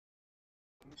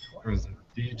there was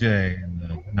a DJ in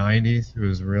the '90s who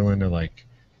was real into like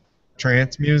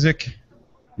trance music.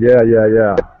 Yeah, yeah,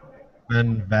 yeah.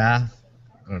 Ben Vath.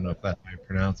 I don't know if that's how you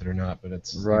pronounce it or not, but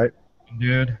he's Right. a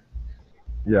dude.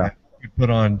 Yeah. And he put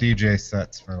on DJ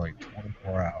sets for like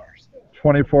 24 hours.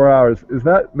 24 hours. Is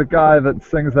that the guy that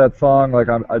sings that song like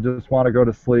I just want to go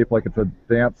to sleep like it's a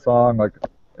dance song like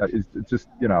it's just,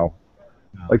 No,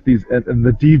 like these and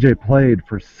the DJ played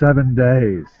for 7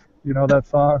 days. You know that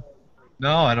song?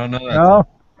 no, I don't know that song. No?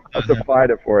 I'll have to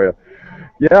find it for you.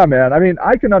 Yeah, man. I mean,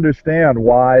 I can understand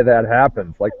why that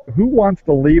happens. Like, who wants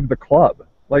to leave the club?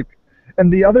 Like,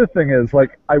 and the other thing is,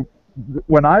 like,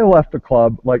 when I left the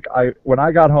club, like, when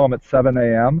I got home at 7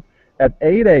 a.m., at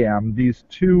 8 a.m., these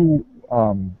two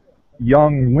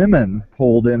young women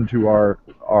pulled into our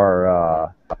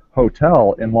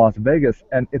hotel in Las Vegas,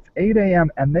 and it's 8 a.m.,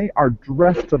 and they are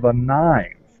dressed to the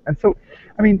nines. And so,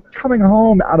 I mean, coming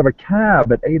home out of a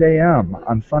cab at 8 a.m.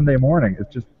 on Sunday morning is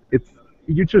just,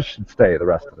 you just should stay the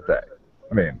rest of the day.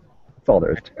 I mean, that's all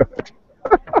there is to it.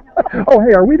 Oh,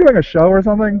 hey, are we doing a show or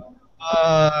something?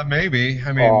 Maybe.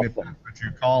 I mean, if Awesome. that's what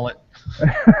you call it.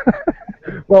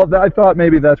 Well, I thought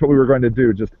maybe that's what we were going to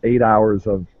do, just 8 hours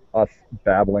of us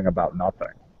babbling about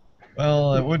nothing.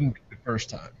 Well, it wouldn't be the first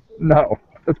time. No,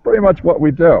 that's pretty much what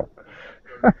we do.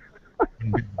 Wouldn't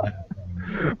be the last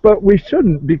time. But we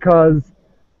shouldn't because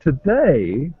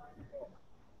today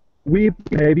we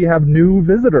maybe have new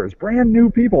visitors, brand new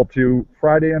people to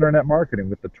Friday Internet Marketing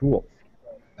with the tools.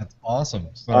 That's awesome.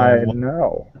 So, I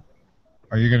know.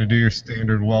 are you going to do your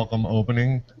standard welcome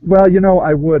opening? Well,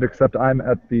 I would, except I'm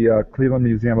at the Cleveland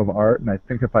Museum of Art, and I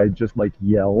think if I just like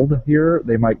yelled here,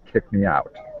 they might kick me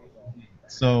out.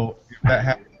 So, if that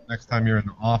happens next time you're in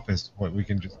the office, what, we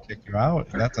can just kick you out?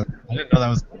 I didn't know that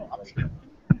was an option.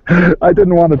 I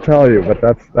didn't want to tell you, but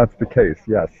that's the case.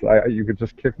 Yes, you could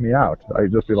just kick me out.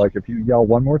 I'd just be like, if you yell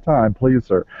one more time, please,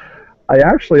 sir. I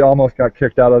actually almost got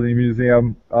kicked out of the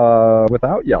museum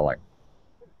without yelling.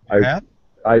 You I, have?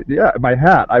 yeah, my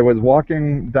hat. I was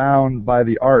walking down by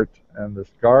the art, and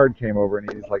this guard came over,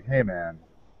 and he's like, "Hey, man,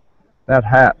 that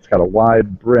hat's got a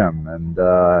wide brim, and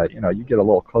you get a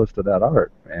little close to that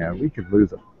art, and we could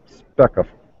lose a speck of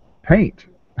paint."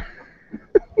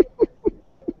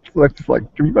 So it's like,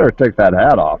 you better take that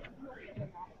hat off. Is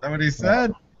that what he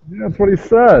said? Yeah, that's what he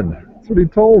said. That's what he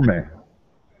told me.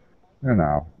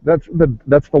 That's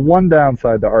the one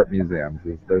downside to art museums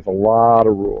is there's a lot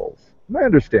of rules. And I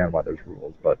understand why there's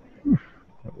rules, but a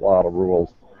lot of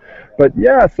rules. But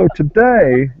yeah, so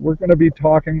today we're going to be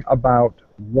talking about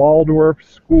Waldorf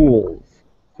schools.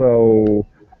 So,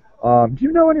 do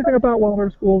you know anything about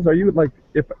Waldorf schools? Are you like,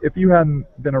 if you hadn't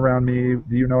been around me,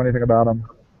 do you know anything about them?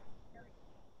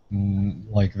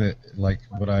 Like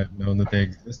would I have known that they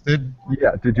existed?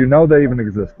 Yeah. Did you know they even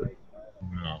existed?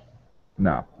 No.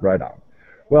 No. Right on.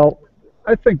 Well,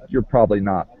 I think you're probably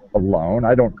not alone.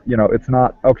 I don't. It's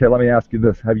not. Okay. Let me ask you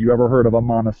this: have you ever heard of a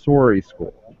Montessori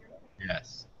school?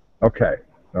 Yes. Okay.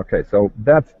 Okay. So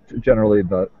that's generally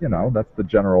that's the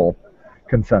general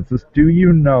consensus. Do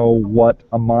you know what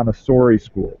a Montessori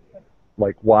school,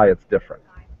 like why it's different?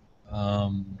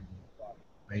 Um,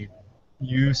 I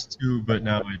used to, but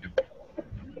now I don't.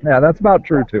 Yeah, that's about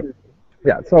true too.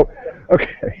 Yeah. So,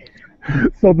 okay.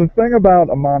 So the thing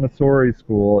about a Montessori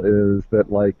school is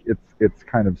that like it's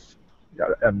kind of, yeah,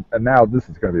 and now this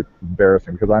is going to be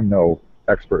embarrassing because I'm no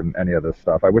expert in any of this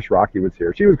stuff. I wish Rocky was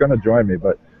here. She was going to join me,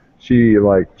 but she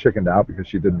like chickened out because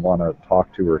she didn't want to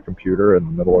talk to her computer in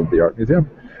the middle of the art museum.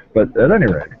 But at any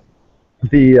rate,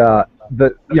 the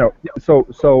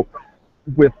so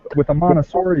with a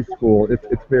Montessori school, it's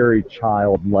very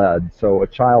child led. So a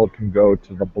child can go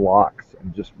to the blocks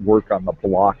and just work on the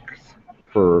blocks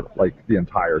for like the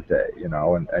entire day,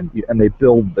 and they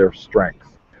build their strengths.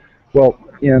 Well,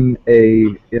 in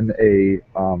a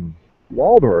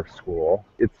Waldorf school,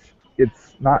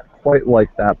 it's not quite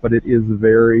like that, but it is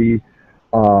very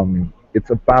it's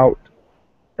about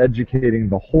educating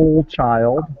the whole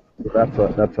child. So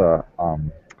that's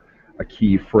a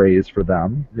key phrase for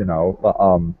them,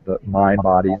 the mind,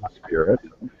 body, and spirit.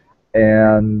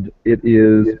 And it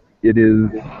is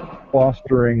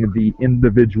fostering the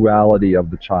individuality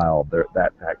of the child,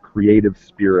 that creative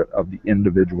spirit of the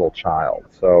individual child.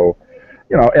 So,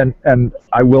 and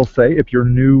I will say, if you're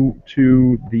new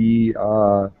to the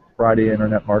Friday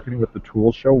Internet Marketing with the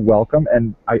Tools Show, welcome.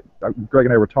 And Greg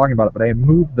and I were talking about it, but I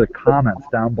moved the comments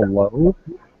down below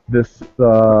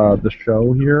the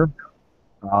show here,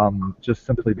 just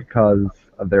simply because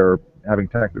they're having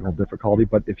technical difficulty.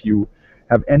 But if you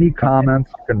have any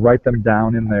comments, you can write them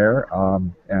down in there,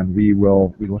 and we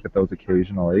look at those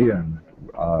occasionally, and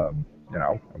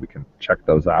we can check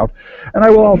those out. And I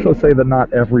will also say that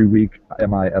not every week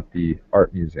am I at the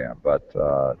art museum, but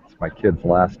it's my kid's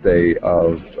last day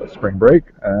of spring break,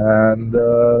 and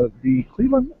the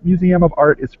Cleveland Museum of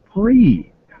Art is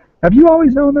free. Have you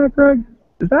always known that, Greg?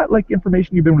 Is that like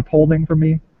information you've been withholding from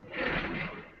me?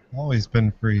 Always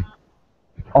been free.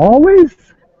 Always?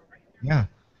 Yeah.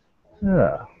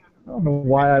 Yeah. I don't know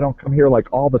why I don't come here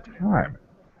like all the time.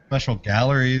 Special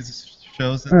galleries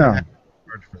shows that Yeah. they have to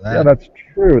charge for that. Yeah, that's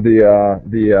true. They've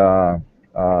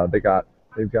got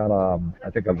I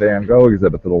think a Van Gogh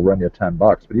exhibit that'll run you $10,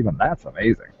 but even that's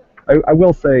amazing. I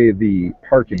will say the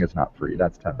parking is not free.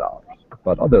 That's $10.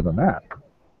 But other than that,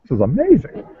 this is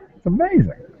amazing. It's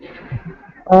amazing.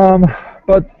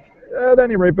 But at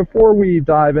any rate, before we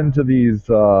dive into these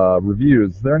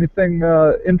reviews, is there anything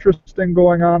interesting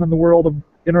going on in the world of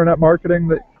internet marketing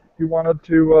that you wanted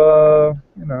to,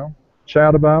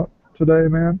 chat about today,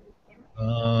 man?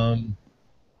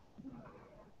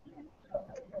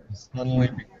 Suddenly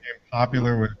became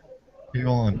popular with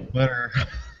people on Twitter.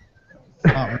 It's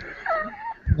not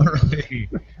really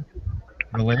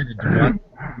related to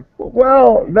what.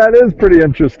 Well, that is pretty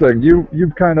interesting.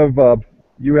 You've kind of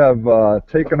you have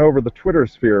taken over the Twitter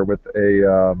sphere with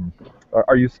a.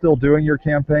 Are you still doing your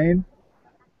campaign?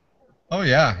 Oh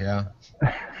yeah.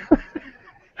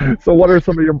 So, what are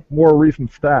some of your more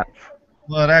recent stats?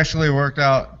 Well, it actually worked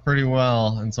out pretty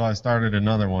well, and so I started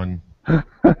another one. All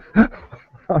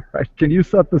right. Can you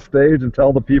set the stage and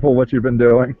tell the people what you've been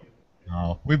doing?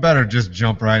 No, we better just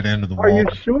jump right into the Are wall. you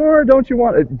sure? Don't you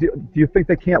want? Do you think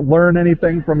they can't learn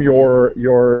anything from your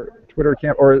Twitter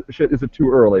camp, or is it too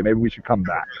early? Maybe we should come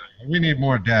back. We need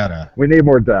more data. We need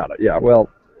more data. Yeah. Well.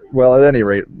 At any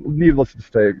rate, needless to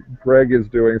say, Greg is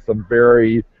doing some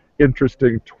very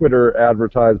interesting Twitter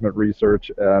advertisement research,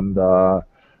 and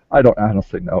I don't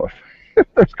honestly know if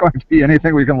there's going to be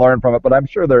anything we can learn from it, but I'm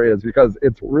sure there is because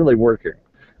it's really working.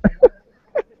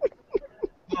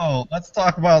 Oh, let's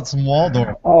talk about some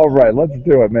Waldorf. All right, let's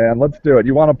do it, man. Let's do it.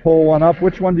 You want to pull one up?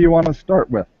 Which one do you want to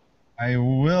start with? I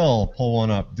will pull one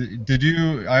up. Did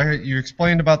you? You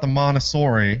explained about the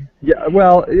Montessori. Yeah,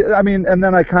 well, I mean, and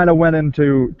then I kind of went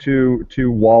into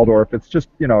to Waldorf. It's just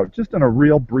just in a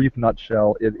real brief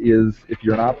nutshell, it is. If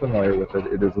you're not familiar with it,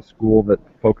 it is a school that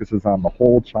focuses on the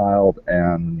whole child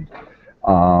and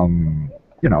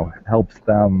helps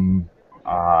them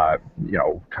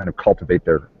kind of cultivate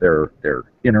their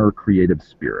inner creative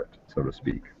spirit, so to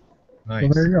speak. Nice. So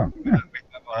there you go. Yeah. We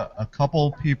have a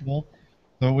couple people.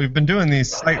 So we've been doing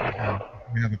these site reviews.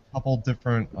 We have a couple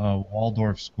different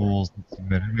Waldorf schools that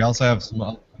submitted. We also have some.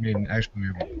 Actually, we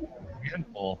have a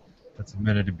handful that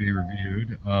submitted to be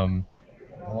reviewed, along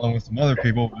with some other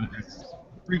people. But it's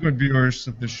frequent viewers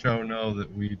of the show know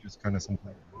that we just kind of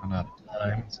sometimes run out of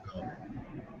time. So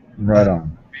right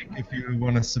on. If you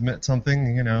want to submit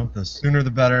something, the sooner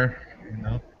the better.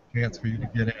 Chance for you to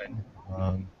get in.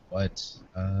 But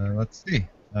let's see.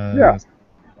 Yeah.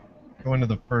 Go into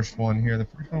the first one here. The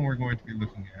first one we're going to be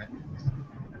looking at is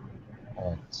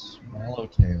called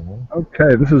Swallowtail.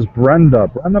 Okay, this is Brenda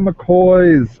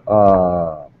McCoy's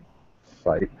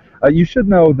site. You should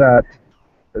know that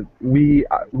we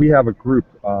have a group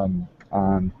on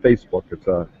Facebook. It's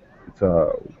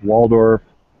a Waldorf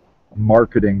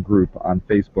marketing group on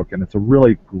Facebook, and it's a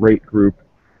really great group.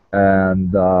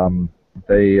 And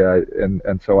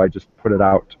so I just put it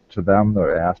out to them.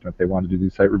 I asked them if they wanted to do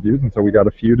these site reviews, and so we got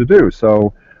a few to do.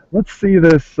 So let's see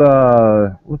this.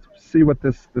 Let's see what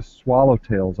this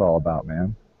Swallowtail's all about,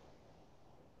 man.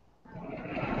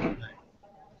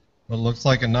 It looks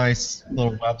like a nice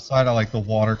little website. I like the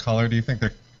watercolor. Do you think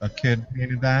a kid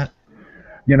painted that?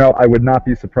 I would not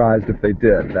be surprised if they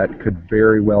did. That could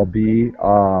very well be.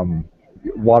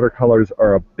 Watercolors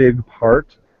are a big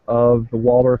part of the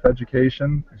Waldorf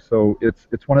education, so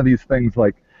it's one of these things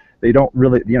like they don't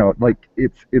really,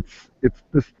 it's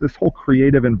this whole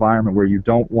creative environment where you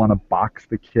don't want to box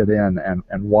the kid in,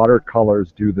 and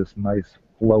watercolors do this nice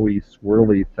flowy,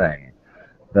 swirly thing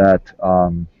that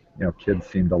kids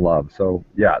seem to love. So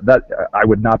yeah, that I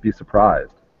would not be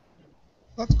surprised.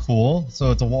 That's cool.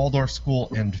 So it's a Waldorf school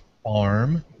and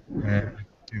farm, and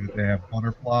they have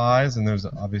butterflies, and there's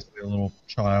obviously a little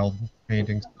child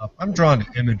painting stuff. I'm drawn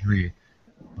to imagery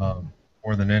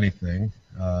more than anything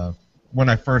when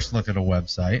I first look at a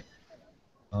website.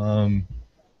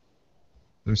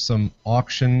 There's some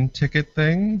auction ticket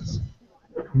things.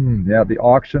 Yeah, the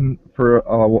auction for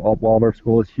a Waldorf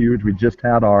school is huge. We just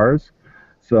had ours.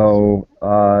 So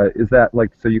is that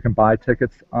so you can buy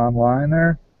tickets online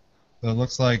there? So it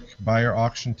looks like buy your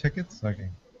auction tickets. Okay.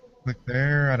 click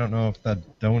there. I don't know if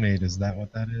that donate, is that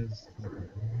what that is?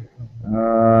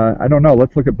 I don't know.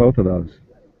 Let's look at both of those.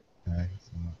 Okay,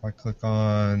 so if I click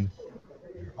on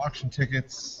your auction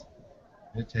tickets,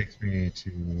 it takes me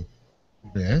to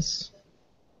this.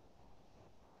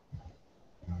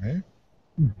 Okay.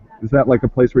 Is that like a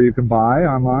place where you can buy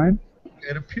online?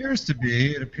 It appears to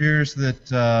be. It appears that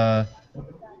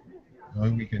well,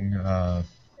 we can. Let's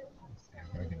see if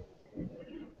I can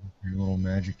your little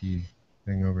magic-y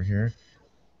thing over here.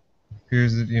 It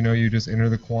appears that you just enter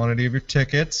the quantity of your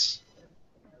tickets,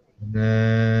 and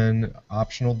then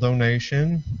optional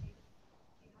donation.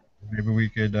 Maybe we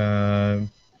could and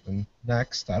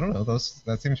next. I don't know.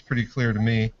 That seems pretty clear to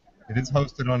me. It is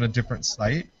hosted on a different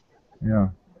site. Yeah.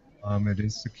 It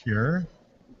is secure.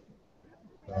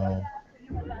 So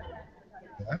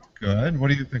that's good. What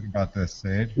do you think about this,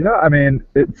 Sage? Yeah, I mean,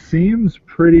 it seems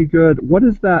pretty good. What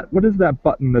is that? What is that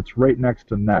button that's right next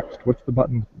to next? What's the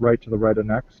button right to the right of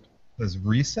next? It says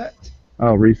reset.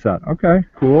 Oh, reset. Okay,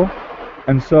 cool.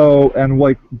 And so, and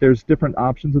like, there's different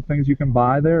options of things you can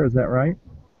buy there. Is that right?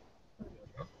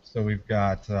 So we've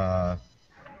got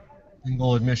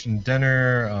single admission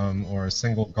dinner, or a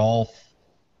single golf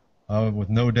with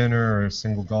no dinner, or a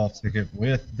single golf ticket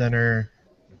with dinner,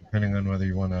 depending on whether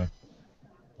you want to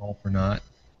golf or not.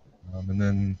 And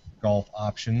then golf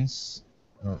options.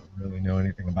 I don't really know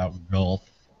anything about golf.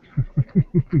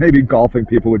 Maybe golfing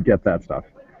people would get that stuff.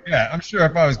 Yeah, I'm sure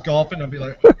if I was golfing, I'd be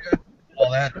like, oh, yeah,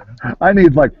 all that. I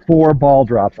need like 4 ball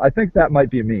drops. I think that might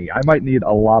be me. I might need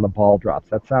a lot of ball drops.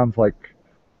 That sounds like,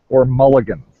 or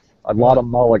mulligans. A lot of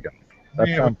mulligans. That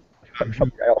Yeah, sounds like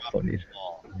something I also need.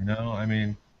 I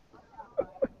mean,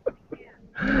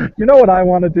 You know what I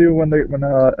want to do when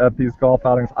at these golf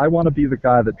outings? I want to be the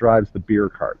guy that drives the beer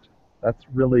cart. That's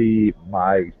really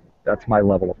that's my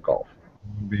level of golf.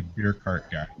 be beer cart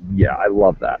guy. Yeah, I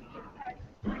love that.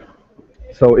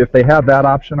 So if they had that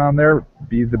option on there,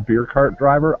 be the beer cart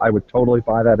driver, I would totally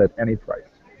buy that at any price.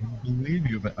 I believe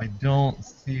you, but I don't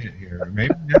see it here.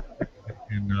 Maybe Netflix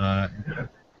can.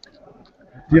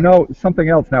 You know, something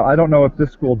else now, I don't know if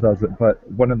this school does it, but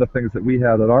one of the things that we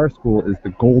had at our school is the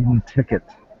golden ticket.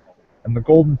 And the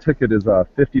golden ticket is a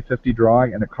 50-50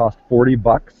 drawing, and it costs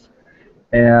 $40.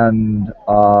 And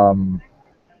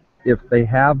if they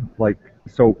have like,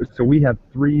 so we had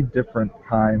 3 different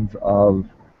kinds of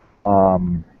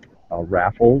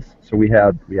raffles. So we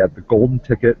had the golden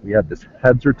ticket, we had this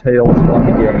heads or tails fun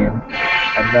game,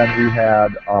 and then we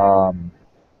had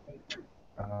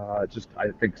just I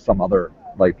think some other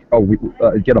like we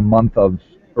get a month of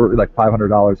or like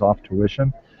 $500 off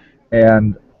tuition,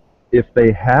 and if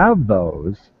they have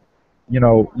those,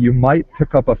 you might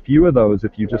pick up a few of those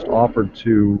if you just offered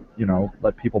to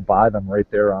let people buy them right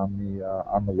there on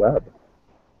the web.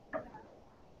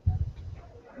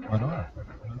 Right on.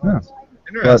 Yeah.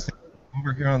 Interesting.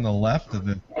 Over here on the left of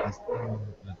it is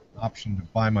the option to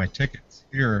buy my tickets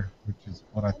here, which is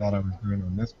what I thought I was doing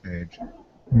on this page.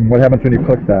 What happens when you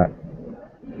click that?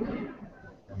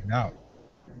 Find out.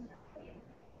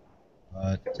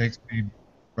 It takes me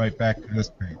right back to this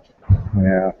page.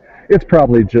 Yeah, it's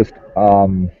probably just a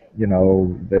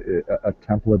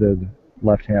templated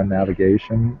left-hand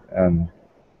navigation, and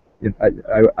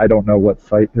I don't know what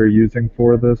site they're using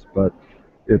for this, but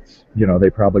it's they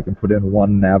probably can put in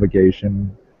one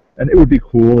navigation, and it would be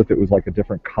cool if it was like a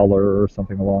different color or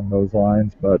something along those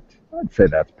lines, but I'd say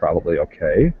that's probably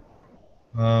okay.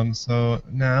 So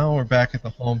now we're back at the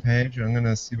home page. I'm going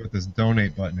to see what this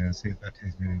donate button is, see if that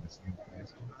takes me to the same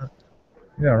place or not.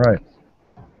 Yeah, right.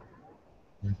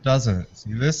 It doesn't.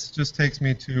 See, this just takes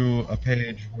me to a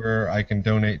page where I can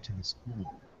donate to the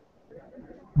school.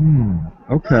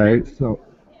 Okay, so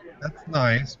That's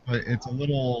nice, but it's a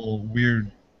little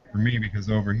weird for me because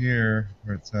over here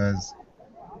where it says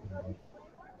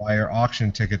buy your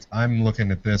auction tickets, I'm looking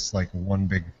at this like one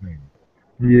big thing.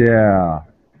 yeah.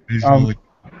 Visually.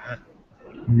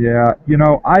 Yeah,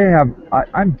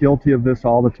 I'm guilty of this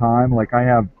all the time. Like I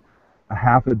have a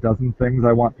half a dozen things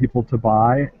I want people to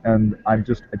buy, and I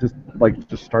just like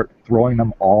to start throwing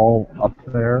them all up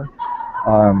there.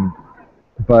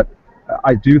 But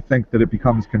I do think that it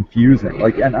becomes confusing.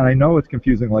 Like, and I know it's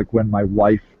confusing. Like when my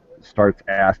wife starts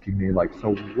asking me, like,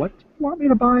 so what do you want me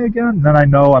to buy again? Then I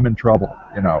know I'm in trouble,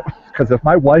 because if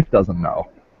my wife doesn't know,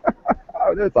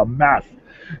 it's a mess.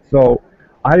 So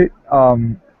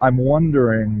I'm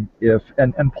wondering if,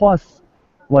 and plus,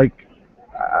 like,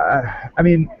 I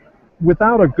mean,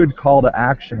 without a good call to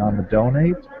action on the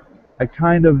donate,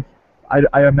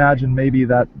 I imagine maybe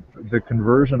that the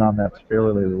conversion on that's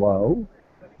fairly low.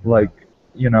 Like,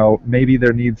 maybe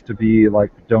there needs to be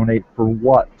like donate for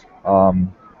what,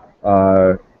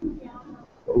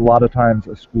 a lot of times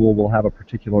a school will have a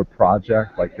particular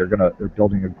project, like they're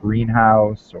building a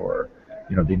greenhouse, or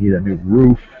they need a new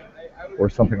roof or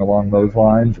something along those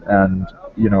lines. And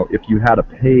if you had a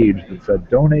page that said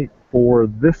donate for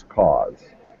this cause,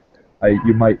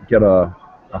 you might get a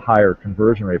higher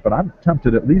conversion rate. But I'm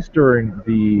tempted, at least during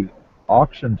the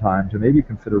auction time, to maybe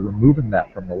consider removing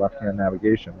that from the left-hand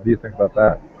navigation. What do you think about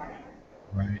that?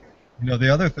 Right. The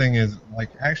other thing is, like,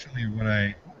 actually, when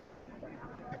I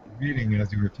kept reading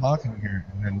as you were talking here,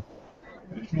 and then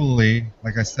visually,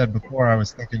 like I said before, I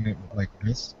was thinking it was like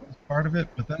this was part of it,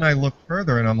 but then I looked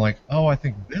further and I'm like, oh, I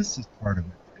think this is part of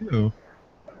it too,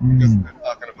 because they're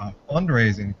talking about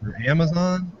fundraising for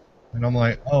Amazon, and I'm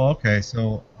like, oh, okay,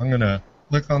 so I'm gonna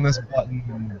click on this button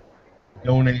and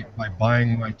donate by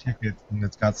buying my tickets, and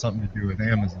it's got something to do with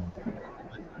Amazon.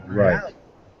 But Right.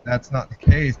 that's not the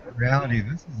case. In reality,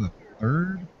 this is a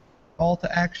third call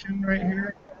to action right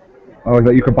here. Oh,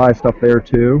 that you can buy stuff there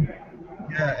too?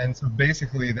 Yeah, and so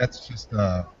basically that's just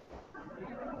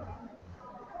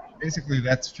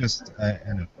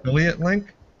an affiliate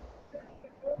link.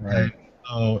 Right. And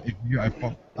so if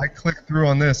I click through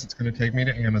on this, it's going to take me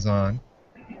to Amazon.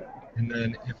 And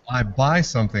then if I buy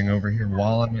something over here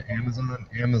while I'm at Amazon,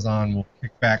 Amazon will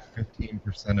kick back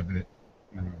 15% of it.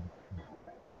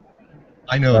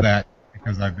 I know that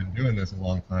because I've been doing this a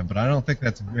long time, but I don't think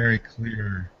that's very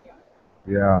clear.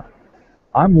 Yeah.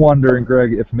 I'm wondering,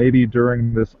 Greg, if maybe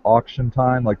during this auction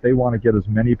time, like they want to get as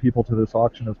many people to this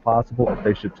auction as possible, if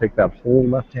they should take that whole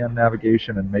left-hand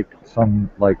navigation and make some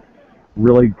like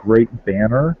really great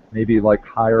banner, maybe like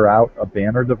hire out a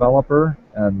banner developer,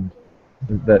 and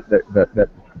that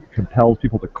compels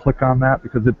people to click on that,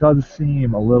 because it does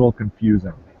seem a little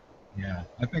confusing. Yeah,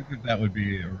 I think that would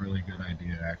be a really good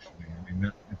idea, actually. I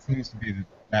mean, it seems to be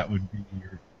that would be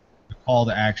the call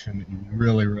to action that you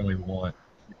really, really want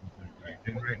people to write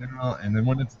in right now. And then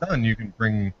when it's done, you can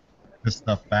bring this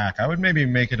stuff back. I would maybe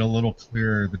make it a little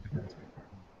clearer, the difference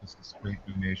between just a straight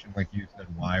donation, like you said,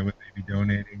 why would they be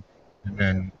donating, and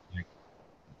then like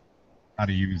how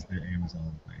to use the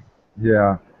Amazon thing.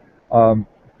 Yeah.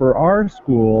 For our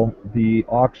school, the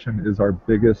auction is our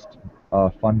biggest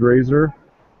fundraiser.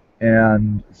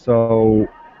 And so,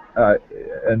 uh,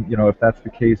 and if that's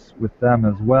the case with them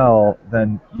as well,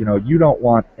 then you don't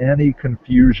want any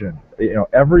confusion.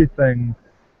 Everything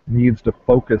needs to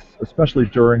focus, especially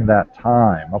during that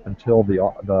time, up until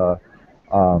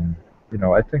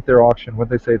I think their auction, what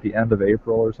they say, at the end of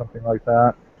April or something like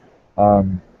that.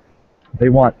 Um,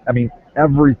 I mean,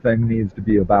 everything needs to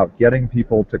be about getting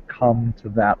people to come to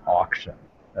that auction.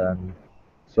 And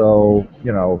so,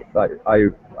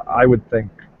 I would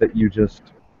think that you just,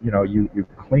 you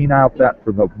clean out that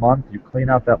for the month, you clean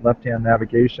out that left-hand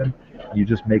navigation, you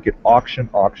just make it auction,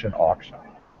 auction, auction.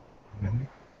 Mm-hmm.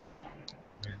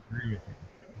 I agree with you.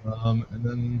 And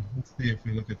then let's see if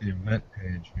we look at the event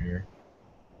page here.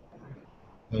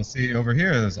 So see over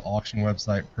here, there's an auction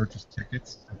website, purchase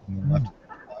tickets on the left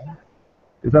side.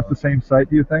 Is that the same site,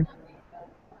 do you think?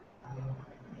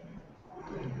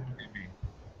 Maybe.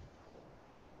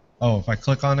 Oh, if I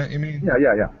click on it, you mean? Yeah,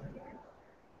 yeah, yeah.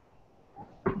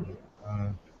 Uh,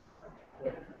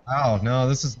 oh, no,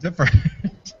 this is different.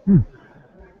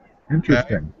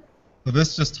 Interesting. Okay. So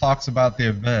this just talks about the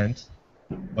event,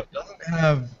 but doesn't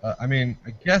have, I mean,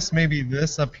 I guess maybe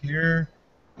this up here,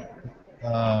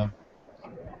 uh,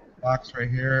 box right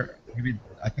here, maybe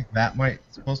I think that might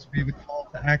supposed to be the call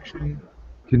to action.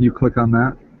 Can you click on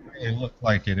that? It looked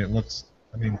like it. It looks,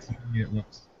 I mean, to me it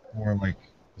looks more like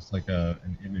just like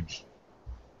an image.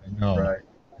 I know. Right.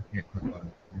 I can't click on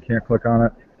it. You can't click on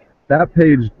it. That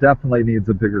page definitely needs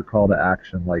a bigger call to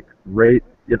action. Like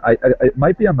it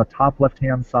might be on the top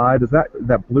left-hand side. Is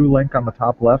that blue link on the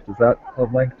top left? Is that a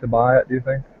link to buy it? Do you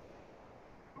think?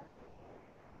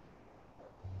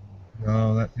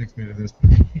 No, that takes me to this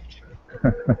page.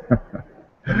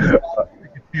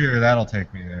 Here, that'll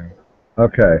take me there.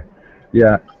 Okay.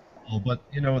 Yeah. But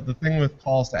the thing with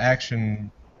calls to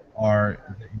action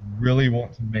are that you really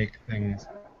want to make things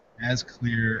as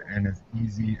clear and as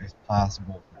easy as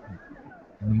possible for people.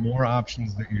 And the more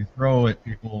options that you throw at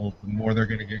people, the more they're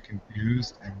going to get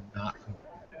confused and not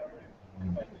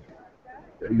confused.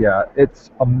 Yeah. It's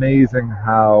amazing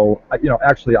how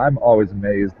Actually, I'm always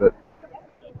amazed that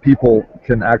people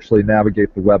can actually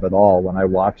navigate the web at all. When I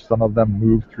watch some of them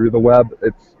move through the web,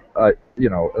 it's like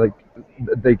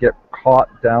they get caught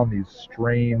down these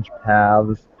strange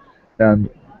paths, and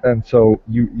so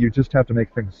you just have to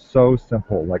make things so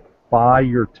simple, like buy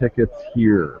your tickets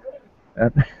here,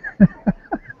 and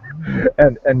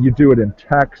and you do it in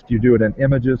text, you do it in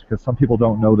images, because some people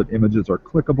don't know that images are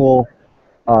clickable.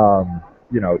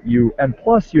 and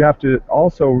plus you have to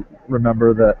also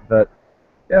remember that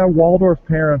yeah, Waldorf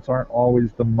parents aren't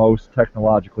always the most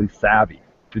technologically savvy.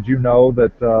 Did you know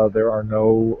that there are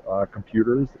no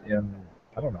computers in,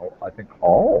 I don't know, I think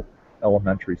all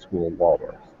elementary school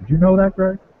Waldorfs? Did you know that,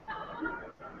 Greg?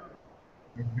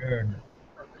 Good.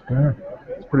 Yeah,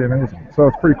 it's pretty amazing. So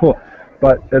it's pretty cool.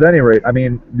 But at any rate, I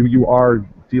mean, you are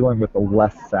dealing with a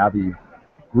less savvy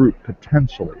group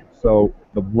potentially. So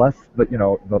the less that you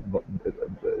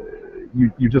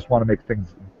just want to make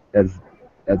things as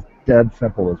as dead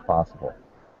simple as possible.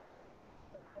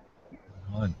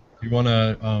 Fun. Do you want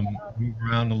to move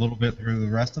around a little bit through the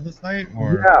rest of the site,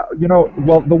 or? Yeah,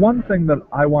 well, the one thing that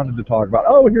I wanted to talk about.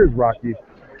 Oh, here's Rocky.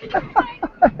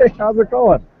 Hey, how's it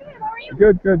going?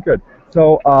 Good, good, good.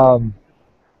 So,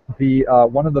 the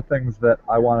one of the things that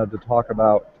I wanted to talk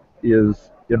about is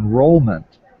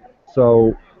enrollment.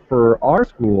 So for our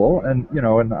school, and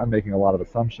and I'm making a lot of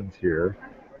assumptions here,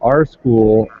 our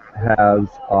school has,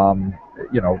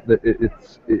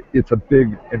 it's a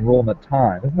big enrollment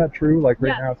time. Isn't that true? Like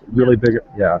right now, it's really big.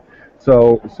 Yeah.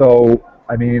 So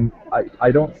I mean,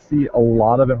 I don't see a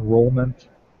lot of enrollment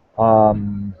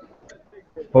um,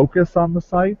 focus on the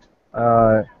site.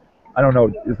 Uh, I don't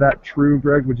know. Is that true,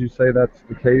 Greg? Would you say that's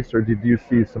the case, or did you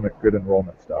see some good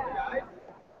enrollment stuff?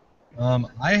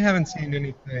 I haven't seen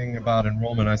anything about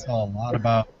enrollment. I saw a lot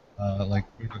about, like,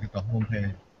 if you look at the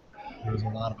homepage, there's a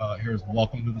lot about here's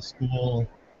welcome to the school,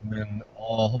 and then a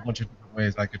whole bunch of different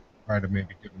ways I could try to maybe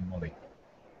give them money.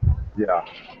 Yeah.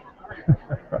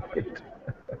 Right.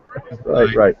 Just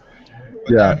Right. Right.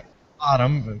 but down Yeah. at the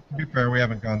bottom, to be fair, we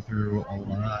haven't gone through a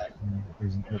lot.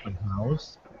 There's an open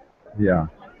house. Yeah.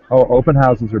 Oh, open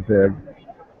houses are big.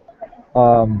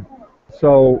 Um,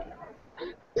 so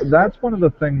that's one of the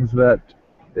things that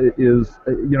is,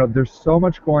 there's so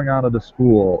much going on at a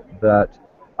school that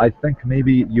I think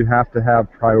maybe you have to have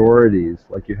priorities.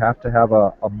 Like you have to have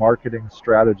a marketing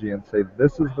strategy and say,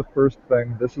 this is the first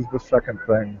thing, this is the second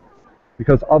thing.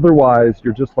 Because otherwise,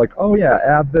 you're just like, oh yeah,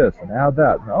 add this and add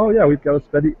that, and oh yeah, we've got a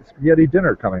spaghetti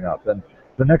dinner coming up, and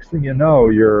the next thing you know,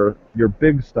 your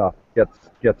big stuff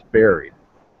gets buried.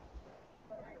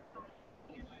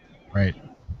 Right.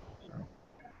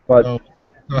 But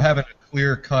So having a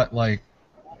clear cut like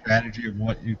strategy of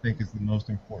what you think is the most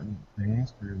important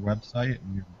things for your website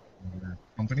and your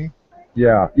company.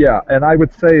 yeah, yeah, and I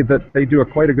would say that they do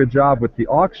quite a good job with the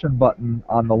auction button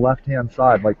on the left-hand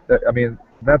side. Like, I mean,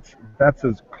 that's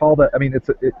as called. I mean,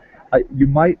 you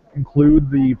might include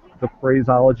the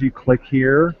phraseology "click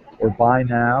here" or "buy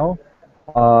now,"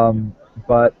 um,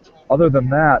 but other than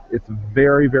that, it's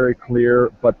very, very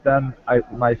clear. But then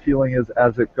my feeling is,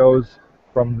 as it goes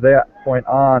from that point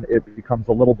on, it becomes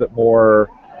a little bit more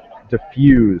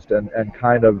diffused and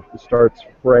kind of starts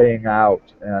fraying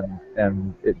out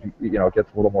and it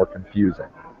gets a little more confusing.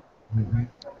 Mm-hmm.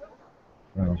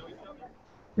 So,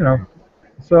 you know,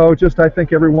 so just I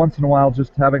think every once in a while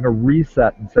just having a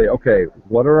reset and say, okay,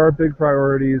 what are our big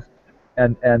priorities,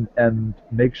 and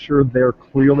make sure they're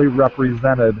clearly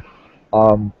represented.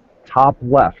 Um, Top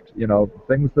left,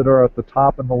 things that are at the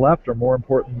top and the left are more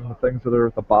important than the things that are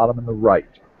at the bottom and the right.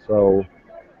 So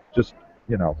just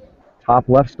you know top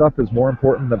left stuff is more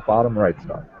important than bottom right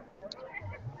stuff.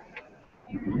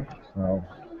 So,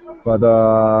 but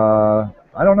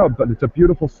I don't know. But it's a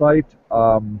beautiful site.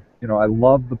 I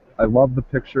love the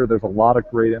picture. There's a lot of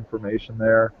great information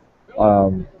there.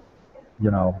 Um,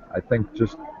 I think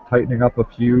just tightening up a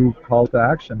few calls to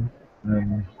action,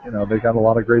 and they got a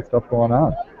lot of great stuff going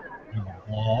on. You have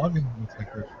a blog. Looks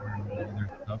like they're sharing a lot of their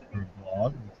stuff for a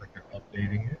blog. Looks like they're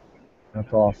updating it.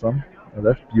 That's awesome.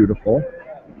 That's beautiful.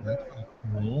 That's pretty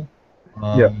cool.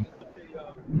 Yeah.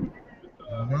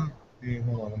 I'm not seeing.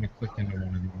 Hold on, let me click into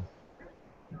one of these.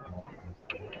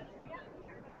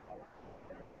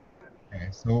 Okay,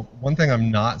 so one thing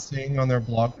I'm not seeing on their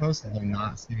blog post is I'm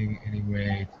not seeing any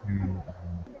way to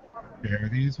share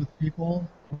these with people,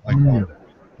 like on Mm,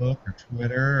 Facebook or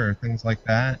Twitter or things like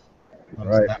that. So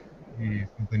right. that would be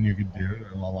something you could do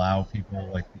to allow people,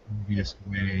 like the easiest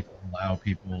way to allow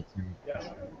people to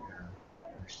distribute their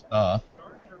stuff.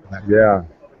 That could be, Yeah.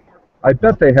 I uh,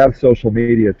 bet they have social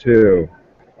media too.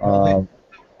 well, they, Um,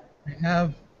 they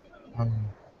have um,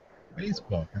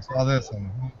 Facebook. I saw this on the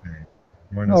homepage.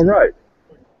 Join oh, us on, right.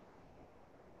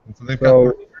 and so they've got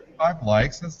So 35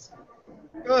 likes. That's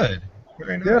good.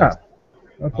 Very yeah, nice.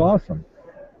 that's Uh, awesome.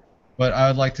 but I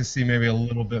would like to see maybe a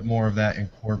little bit more of that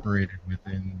incorporated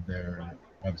within their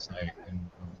website, and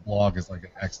the blog is like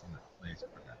an excellent place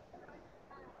for that.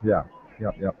 Yeah.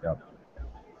 Yep. Yep. Yep.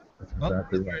 That's Well,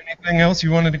 exactly is there right. anything else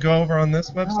you wanted to go over on this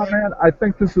Oh website? man, I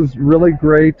think this is really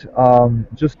great.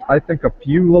 Just I think a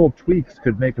few little tweaks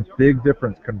could make a big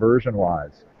difference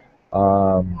conversion-wise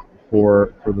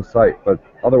for the site. But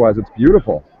otherwise, it's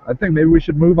beautiful. I think maybe we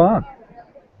should move on.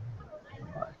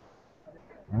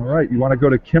 All right, you want to go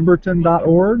to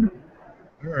Kimberton.org?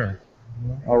 Sure.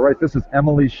 All right, this is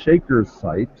Emily Shaker's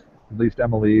site. At least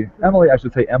Emily, I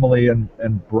should say Emily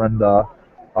and Brenda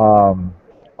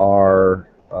are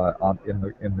in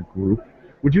the group.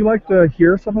 Would you like to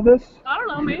hear some of this? I don't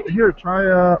know, maybe. Here, try.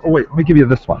 Oh wait, let me give you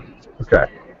this one. Okay.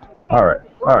 All right.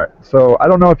 All right. So I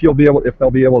don't know if they'll be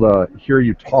able to hear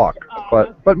you talk,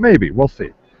 but maybe we'll see.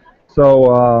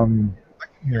 So I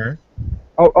can hear.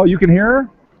 oh, you can hear her?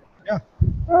 Yeah.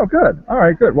 Oh, good. All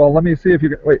right, good. Well, let me see if you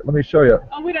can. Wait, let me show you.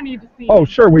 Oh, we don't need to see. Oh,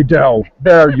 sure we do.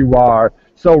 There you are.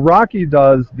 So Rocky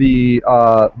does the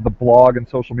blog and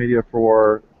social media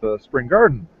for the Spring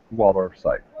Garden Waldorf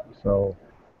site. So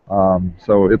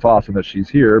so it's awesome that she's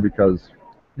here because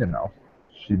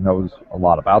she knows a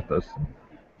lot about this.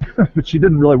 But she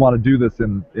didn't really want to do this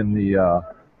in the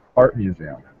art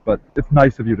museum. But it's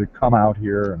nice of you to come out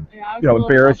here and Yeah, I was a little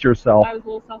embarrass yourself. I was a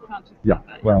little self-conscious. Yeah, about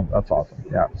that. well, that's awesome.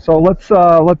 Yeah. So why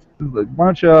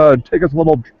don't you take us a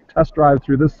little test drive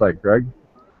through this site, Greg?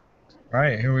 All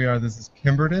right, here we are. This is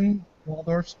Kimberton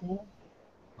Waldorf School.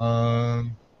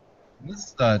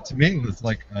 This to me was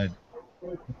like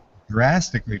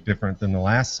drastically different than the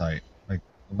last site. Like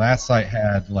the last site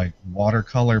had like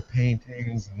watercolor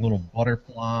paintings and little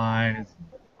butterflies,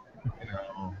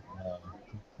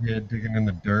 kid digging in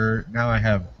the dirt. Now I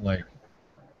have like,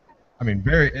 I mean,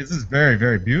 this is very,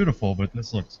 very beautiful, but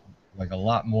this looks like a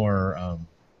lot more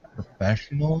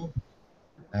professional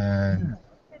and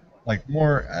like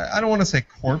more, I don't want to say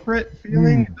corporate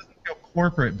feeling. It doesn't feel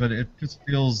corporate, but it just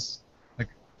feels like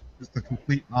just the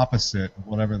complete opposite of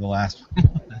whatever the last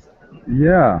one was.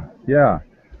 Yeah, yeah.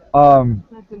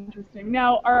 That's interesting.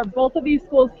 Now, are both of these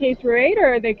schools K through 8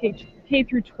 or are they K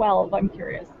through 12? I'm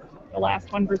curious. The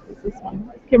last one versus this one.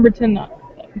 Does Kimberton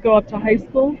go up to high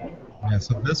school? Yeah,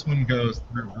 so this one goes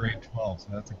through grade 12, so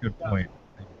that's a good point.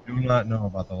 I do not know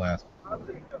about the last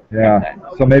one. Yeah.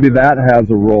 So maybe that has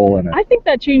a role in it. I think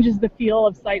that changes the feel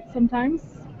of sites sometimes.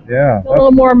 Yeah. A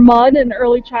little more mud and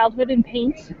early childhood and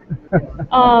paint.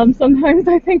 Sometimes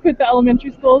I think with the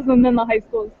elementary schools and then the high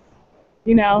schools,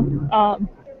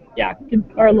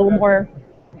 are a little more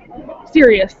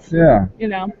serious. Yeah.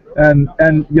 And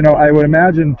I would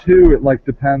imagine too it like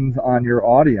depends on your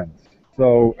audience.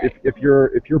 So if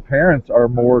your parents are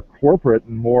more corporate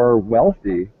and more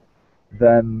wealthy,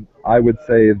 then I would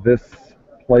say this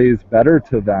plays better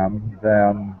to them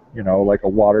than like a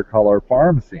watercolor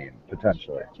farm scene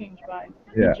potentially. Change by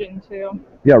Yeah. region too.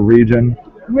 Yeah, region.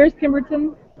 Where's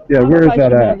Kimberton? Yeah, I don't know where if is I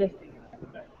that should know at? this.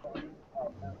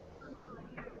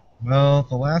 Well,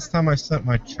 the last time I sent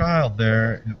my child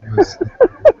there, it was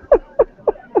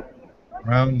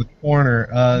around the corner.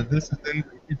 It's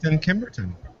in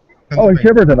Kimberton. Oh, in Pennsylvania.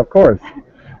 Kimberton, of course.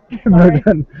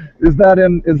 Kimberton. Is that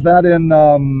in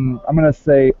I'm gonna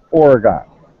say Oregon.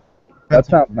 That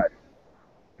sounds nice.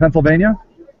 Pennsylvania?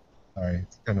 Sorry,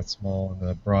 it's kind of small in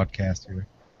the broadcast here.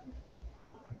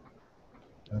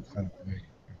 That's kind of big.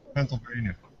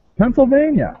 Pennsylvania.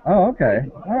 Pennsylvania. Oh, okay.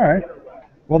 All right.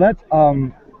 Well, that's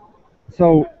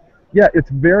so yeah, it's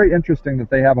very interesting that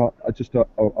they have just a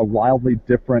wildly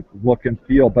different look and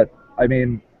feel, but I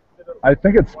mean, I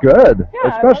think it's good,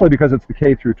 Yeah, especially because it's the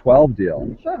K through 12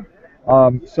 deal. Sure.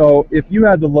 So if you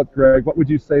had to look, Greg, what would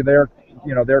you say their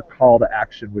call to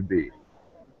action would be?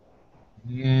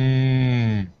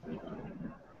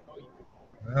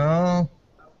 Well,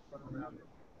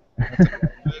 that's a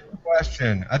good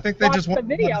question. I think they Watch just the want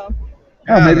video. Oh,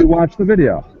 Yeah, maybe watch the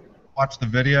video. watch the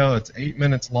video. It's 8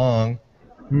 minutes long.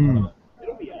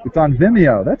 It's on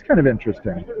Vimeo. That's kind of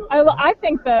interesting. I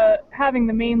think having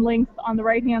the main links on the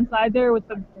right hand side there with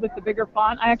the bigger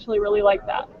font, I actually really like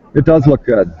that. It does look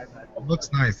good. It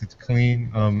looks nice. It's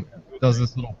clean. It does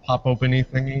this little pop openy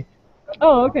thingy.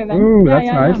 Oh, okay then. Ooh, Yeah, that's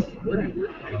yeah, nice.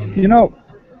 yeah.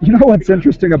 You know what's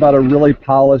interesting about a really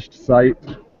polished site,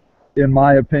 in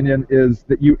my opinion, is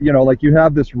that you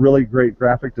have this really great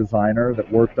graphic designer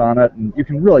that worked on it, and you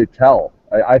can really tell.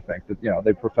 I think that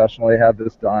they professionally had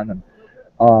this done,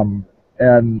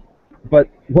 but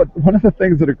one of the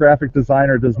things that a graphic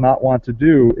designer does not want to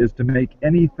do is to make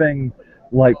anything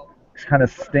like kind of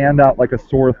stand out like a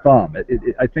sore thumb.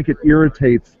 I think it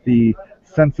irritates the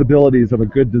sensibilities of a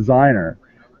good designer.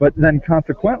 But then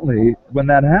consequently, when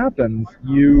that happens,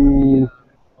 you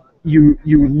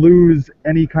lose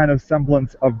any kind of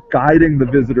semblance of guiding the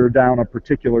visitor down a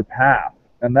particular path.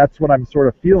 And that's what I'm sort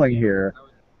of feeling here,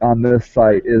 on this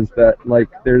site is that like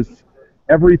there's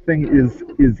everything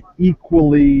is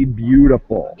equally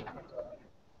beautiful.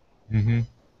 Mm-hmm.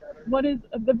 What is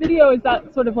the video? Is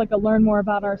that sort of like a learn more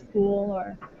about our school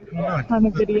or No, kind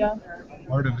of video?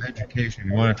 part of education.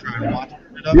 You want to try and watch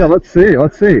a bit of Yeah, it? let's see.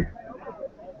 Let's see.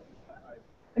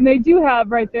 And they do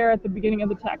have right there at the beginning of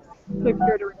the text, click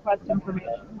here to request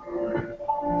information.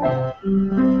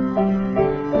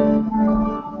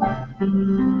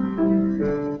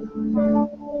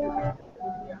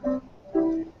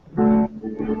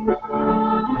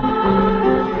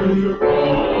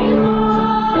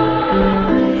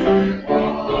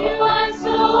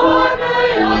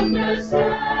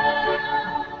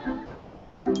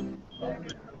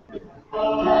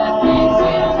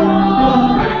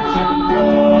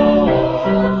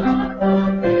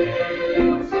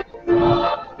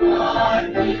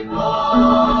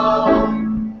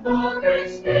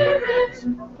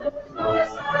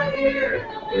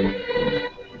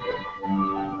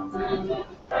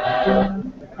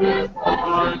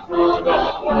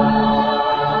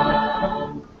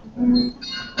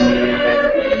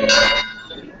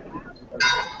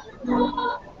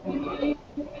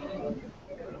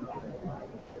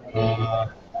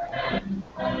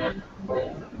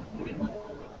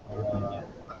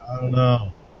 I don't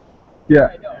know.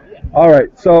 Yeah. All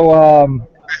right. So all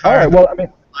right. Well, I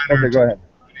mean, okay. Go ahead.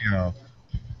 Video.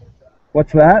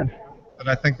 What's that? But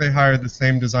I think they hired the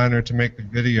same designer to make the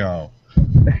video.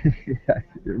 Yeah,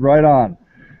 right on.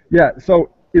 Yeah, so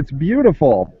it's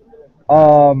beautiful.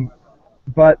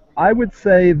 But I would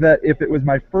say that if it was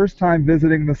my first time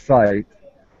visiting the site,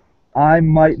 I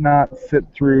might not sit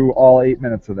through all 8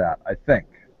 minutes of that, I think.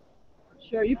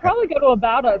 Sure. You probably go to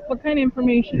About Us. What kind of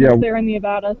information Yeah. is there in the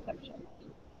About Us section?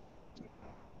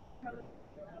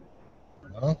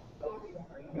 Well,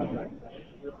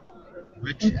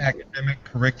 rich academic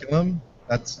curriculum.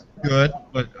 That's good,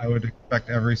 but I would expect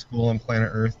every school on planet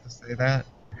Earth to say that.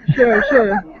 Sure,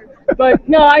 sure. But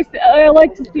no, I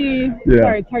like to see. Yeah.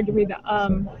 Sorry, it's hard to read that.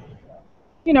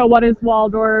 You know, what is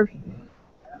Waldorf?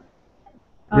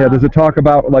 Yeah, does it talk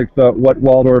about like what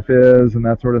Waldorf is and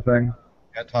that sort of thing?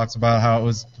 It talks about how it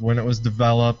was when it was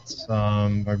developed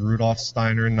by Rudolf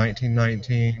Steiner in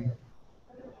 1919.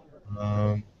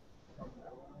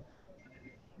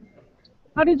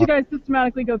 How did you guys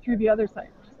systematically go through the other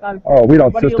sites? Oh, we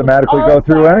don't What are you systematically looking- go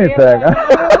through sorry, anything.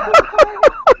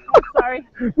 I'm sorry.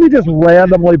 We just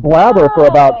randomly blabber for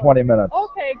about Oh. 20 minutes.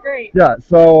 Okay, great. Yeah,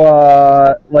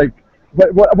 so like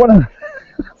what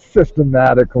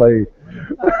systematically.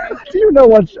 Do you know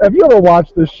have you ever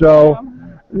watched this show?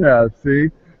 Yeah, see.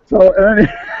 So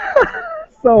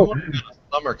so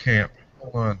Summer camp.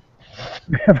 Hold on.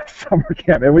 we have a summer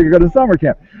camp, and we can go to summer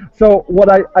camp. So what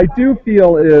I do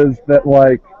feel is that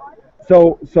like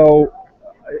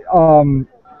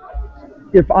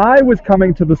if I was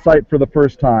coming to the site for the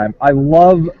first time, I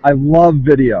love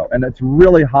video, and it's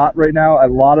really hot right now. A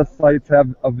lot of sites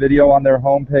have a video on their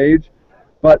homepage,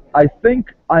 but I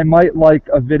think I might like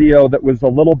a video that was a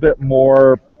little bit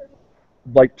more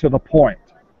like to the point.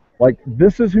 Like,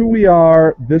 this is who we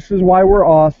are, this is why we're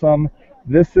awesome,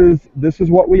 this is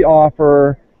what we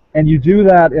offer, and you do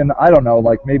that in, I don't know,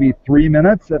 like maybe 3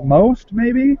 minutes at most,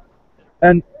 maybe.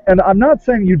 And I'm not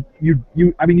saying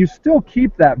I mean, you still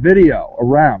keep that video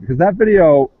around, because that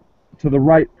video, to the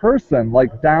right person,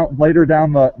 like later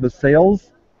down the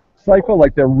sales cycle,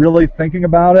 like they're really thinking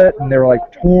about it, and they're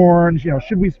like torn, you know,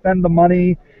 should we spend the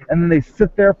money? And then they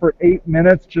sit there for 8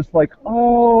 minutes just like,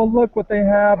 oh, look what they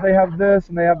have this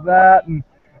and they have that, and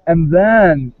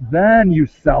then you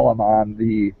sell them on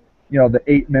the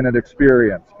 8-minute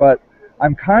experience. But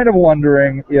I'm kind of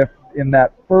wondering if in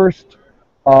that first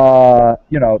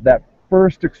that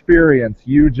first experience,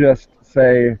 you just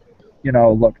say,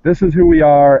 look, this is who we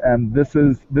are, and this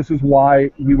is why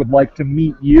we would like to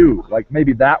meet you. Like,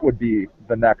 maybe that would be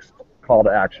the next call to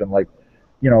action. Like,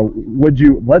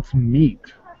 let's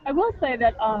meet. I will say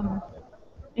that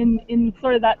in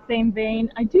sort of that same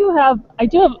vein, I do have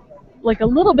like a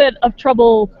little bit of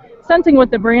trouble sensing what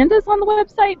the brand is on the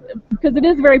website, because it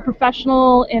is very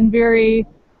professional and very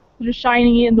sort of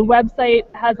shiny, and the website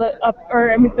has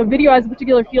the video has a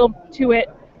particular feel to it,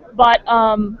 but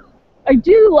I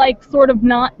do like sort of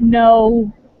not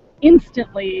know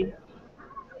instantly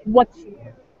what's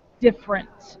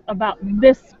different about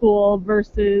this school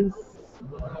versus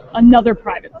another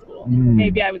private school.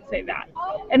 Maybe I would say that.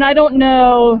 And I don't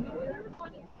know,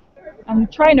 I'm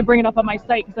trying to bring it up on my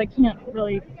site because I can't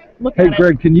really look at it. Hey,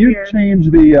 Greg, can you here. change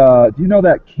the, do you know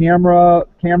that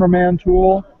cameraman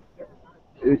tool?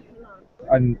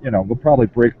 And we'll probably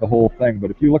break the whole thing,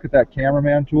 but if you look at that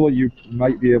cameraman tool, you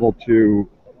might be able to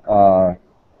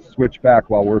switch back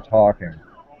while we're talking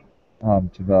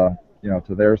to the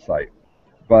to their site.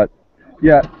 But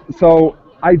yeah, so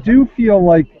I do feel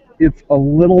like it's a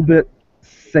little bit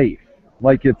safe.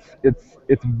 Like it's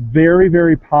very,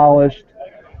 very polished,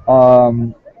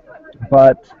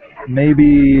 but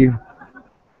maybe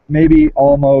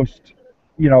almost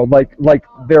like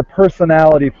their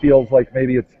personality feels like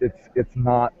maybe it's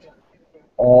not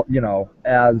all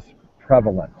as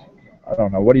prevalent. I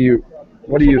don't know. What do you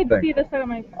think? See this out of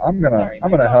my, I'm sorry,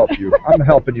 gonna my help phone. you. I'm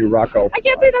helping you, Rocco. I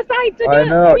can't see the site. I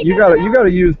know you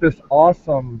gotta use this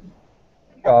awesome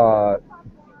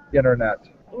internet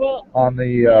Well, on the.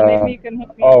 yeah, maybe you can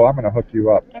hook me Oh, up. I'm gonna hook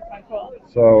you up. Okay, cool.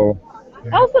 So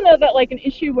I also know that like an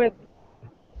issue with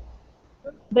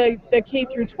the K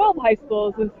through 12 high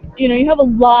schools is, you have a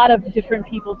lot of different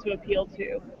people to appeal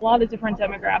to, a lot of different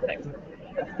demographics.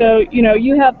 So,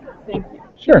 you have, thank you.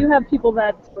 Sure. You have people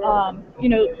that,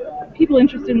 people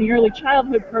interested in the early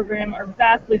childhood program are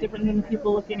vastly different than the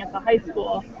people looking at the high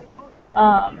school.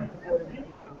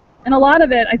 And a lot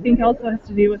of it, I think, also has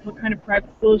to do with what kind of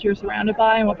private schools you're surrounded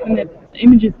by and what kind of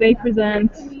images they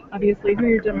present, obviously who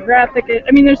your demographic is.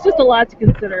 I mean, there's just a lot to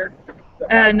consider.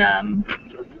 And I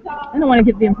don't want to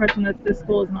give the impression that this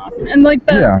school isn't awesome. And like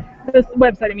this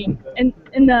website, I mean, in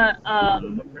the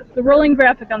rolling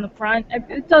graphic on the front,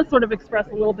 it does sort of express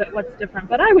a little bit what's different.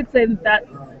 But I would say that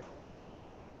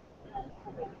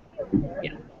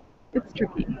it's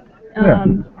tricky.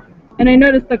 And I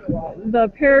noticed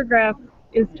the paragraph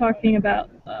is talking about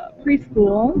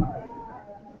preschool.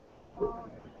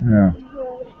 Yeah.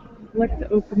 Select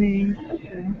opening.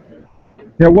 Okay.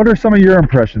 Yeah. What are some of your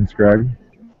impressions, Greg?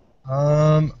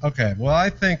 Okay. Well, I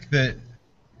think that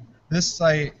this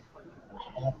site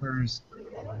offers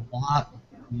a lot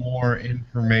more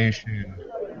information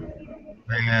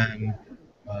than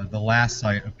the last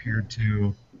site appeared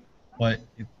to, but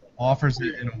it offers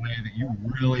it in a way that you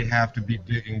really have to be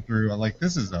digging through. Like,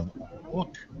 this is a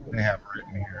book they have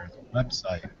written here. It's a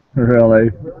website.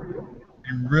 Really?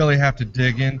 You really have to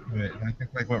dig into it. And I think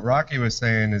like what Rocky was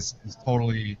saying is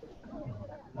totally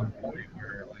on point,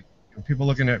 where like people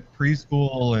looking at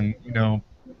preschool and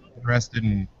interested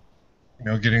in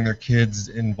getting their kids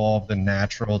involved in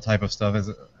natural type of stuff is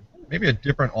maybe a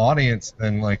different audience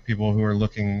than like people who are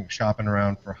shopping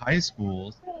around for high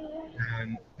schools.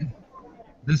 And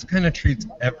this kind of treats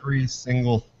every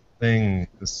single thing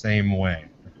the same way.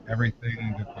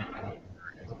 Everything that they offer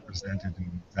is presented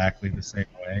in exactly the same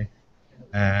way.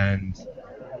 And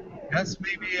I guess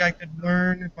maybe I could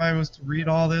learn if I was to read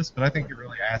all this, but I think you're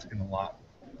really asking a lot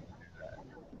to do that.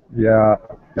 Yeah.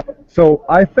 So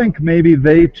I think maybe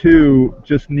they too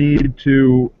just need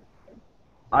to,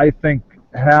 I think,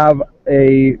 have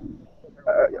a,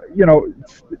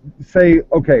 say,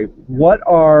 okay, what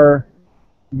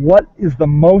is the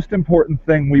most important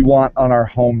thing we want on our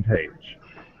homepage?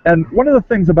 And one of the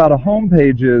things about a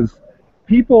homepage is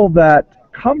people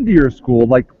that come to your school,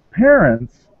 like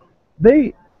parents,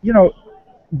 they know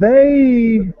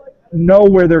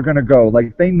where they're going to go.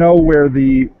 Like they know where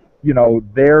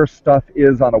their stuff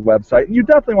is on a website. And you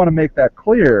definitely want to make that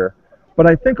clear. But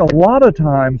I think a lot of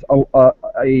times a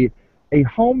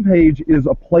homepage is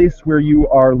a place where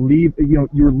you're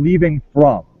leaving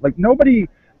from. Like nobody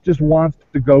just wants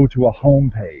to go to a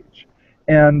homepage.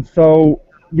 And so,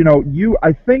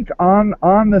 I think on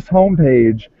this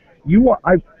homepage,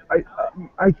 I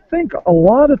think a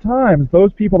lot of times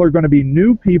those people are going to be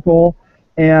new people,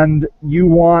 and you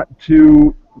want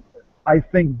to, I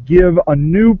think, give a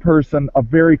new person a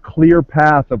very clear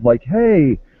path of like,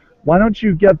 hey, why don't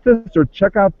you get this or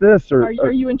check out this? Or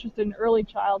are you interested in early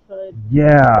childhood?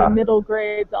 Yeah. Middle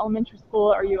grades, elementary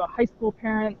school? Are you a high school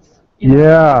parent?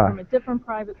 Yeah. From a different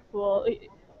private school?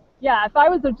 Yeah, if I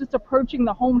was just approaching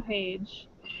the homepage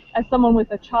as someone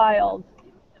with a child,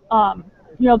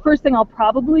 the first thing I'll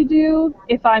probably do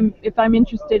if I'm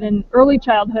interested in early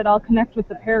childhood, I'll connect with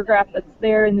the paragraph that's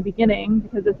there in the beginning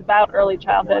because it's about early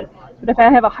childhood. But if I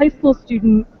have a high school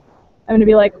student, I'm going to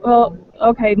be like, well,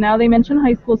 okay, now they mention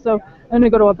high school, so I'm going to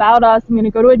go to About Us, I'm going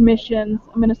to go to admissions,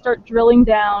 I'm going to start drilling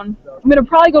down. I'm going to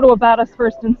probably go to About Us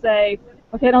first and say,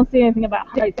 okay, I don't see anything about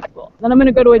high school. Then I'm going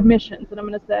to go to admissions, and I'm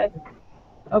going to say,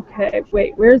 okay,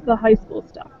 wait, where's the high school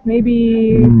stuff?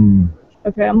 Maybe,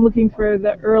 okay, I'm looking for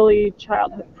the early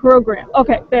childhood program.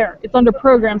 Okay, there, it's under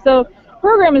program. So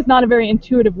program is not a very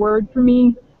intuitive word for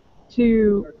me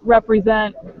to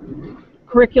represent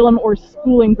curriculum or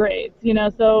schooling grades,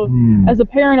 so as a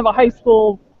parent of a high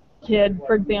school kid,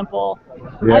 for example,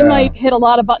 I might hit a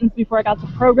lot of buttons before I got to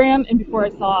program and before I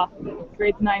saw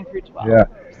grades 9 through 12. Yeah.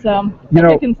 So You I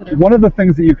know, do consider. one of the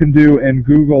things that you can do in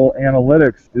Google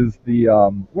Analytics is the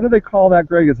what do they call that,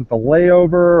 Greg? Is it the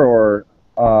layover, or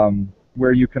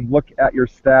where you can look at your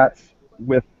stats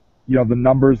with the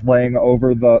numbers laying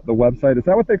over the website? Is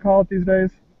that what they call it these days?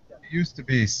 It used to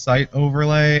be site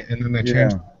overlay, and then they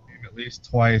changed Yeah. the name at least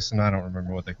twice, and I don't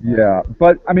remember what they called it. Yeah,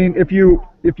 but I mean, if you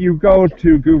go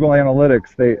to Google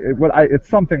Analytics, it's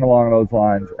something along those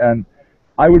lines, and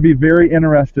I would be very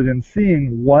interested in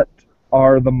seeing what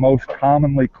are the most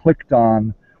commonly clicked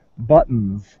on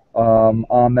buttons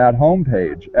on that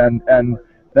homepage, and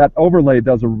that overlay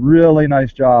does a really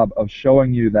nice job of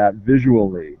showing you that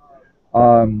visually.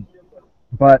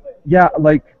 But yeah,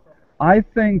 like I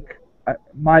think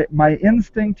my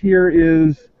instinct here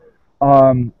is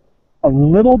a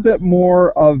little bit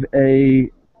more of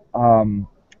a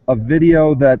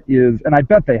video that is, and I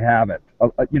bet they have it,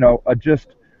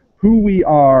 just who we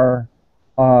are,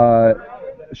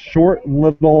 short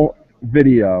little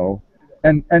video,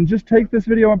 and just take this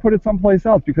video and put it someplace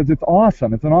else because it's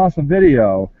awesome. It's an awesome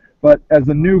video, but as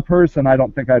a new person, I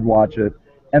don't think I'd watch it.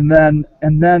 And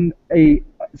then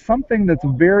something that's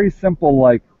very simple,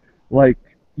 like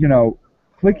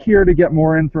click here to get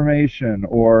more information,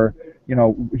 or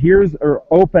here's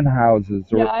open houses.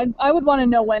 Or, yeah, I would want to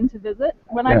know when to visit,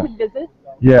 when I could visit.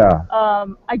 Yeah.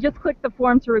 I just clicked the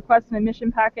form to request an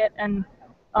admission packet, and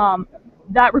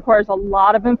that requires a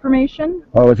lot of information.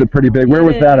 Oh, is it pretty big? Where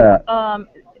was that at?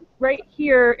 Right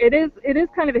here, it is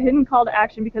kind of a hidden call to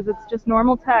action because it's just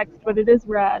normal text, but it is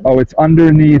red. Oh, it's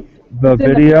underneath the it's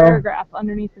video? In the paragraph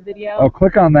underneath the video. Oh,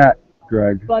 click on that,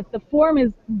 Greg. But the form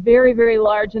is very, very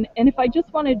large, and if I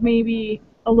just wanted maybe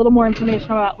a little more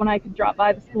information about when I could drop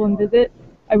by the school and visit,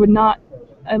 I would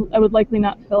likely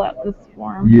not fill out this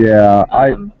form. Yeah,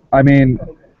 I mean,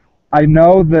 I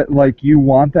know that like you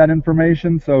want that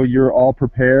information, so you're all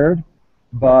prepared,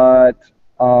 but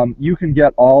you can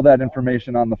get all that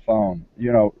information on the phone.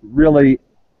 Really,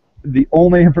 the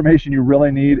only information you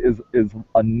really need is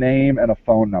a name and a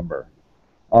phone number.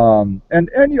 And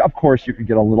of course you can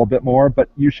get a little bit more, but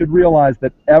you should realize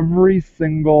that every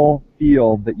single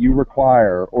field that you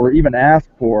require or even ask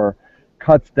for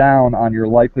cuts down on your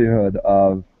likelihood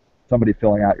of somebody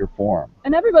filling out your form.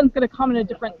 And everyone's going to come in a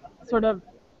different sort of,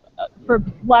 for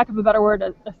lack of a better word,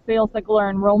 a sales cycle or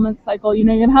enrollment cycle. You're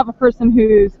going to have a person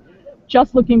who's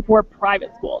just looking for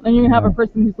private school. Then you're going to have a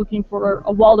person who's looking for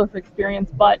a Waldorf experience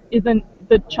but isn't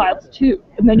the child's too.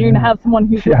 And then you're going to have someone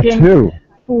who's looking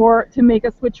to make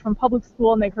a switch from public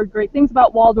school, and they've heard great things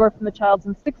about Waldorf and the child's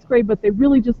in 6th grade, but they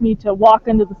really just need to walk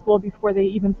into the school before they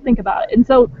even think about it. And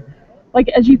so, like,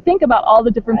 as you think about all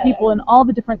the different people and all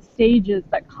the different stages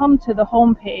that come to the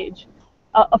homepage,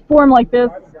 a form like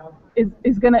this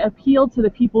is going to appeal to the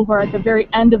people who are at the very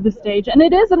end of the stage. And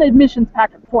it is an admissions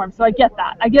packet form, so I get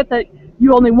that. I get that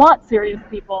you only want serious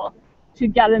people to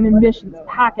get an admissions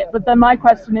packet, but then my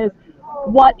question is,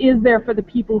 what is there for the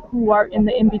people who are in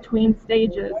the in-between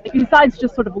stages, besides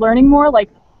just sort of learning more? Like,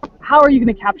 how are you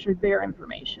going to capture their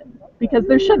information? Because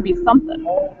there should be something,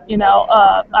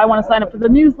 I want to sign up for the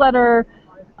newsletter.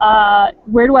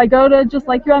 Where do I go to just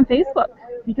like you on Facebook?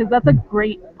 Because that's a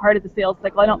great part of the sales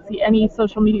cycle. I don't see any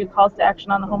social media calls to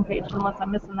action on the homepage unless I'm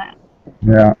missing that.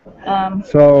 Yeah.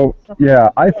 So, yeah,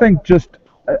 I think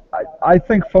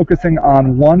focusing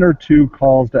on 1 or 2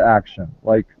 calls to action,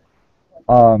 like,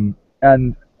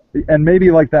 and maybe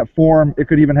like that form, it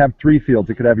could even have 3 fields.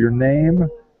 It could have your name,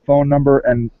 phone number,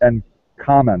 and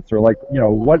comments, or like,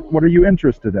 what are you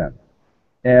interested in?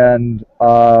 And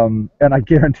I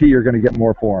guarantee you're going to get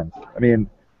more forms. I mean,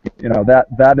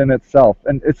 that in itself.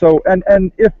 And so,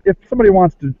 and if somebody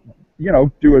wants to,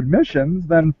 do admissions,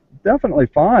 then definitely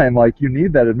fine. Like, you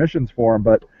need that admissions form,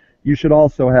 but you should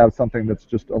also have something that's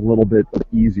just a little bit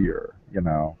easier,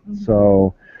 Mm-hmm.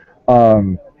 So,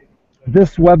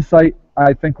 this website,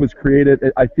 I think, was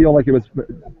created, I feel like it was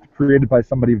created by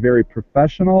somebody very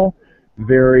professional,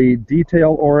 very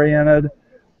detail-oriented,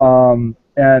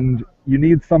 and you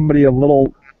need somebody a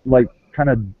little, like,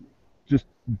 kind of just,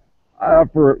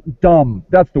 for dumb,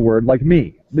 that's the word, like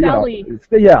me. Sally.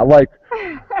 Yeah, like,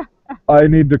 I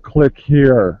need to click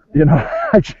here,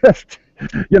 I just,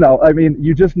 I mean,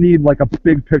 you just need, like, a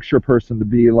big picture person to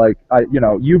be like,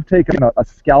 you've taken a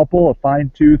scalpel, a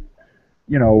fine-tooth,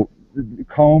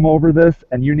 comb over this,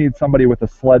 and you need somebody with a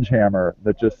sledgehammer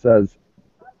that just says,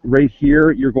 right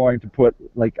here, you're going to put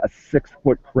like a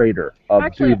 6-foot crater of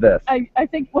Actually, do this. I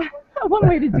think one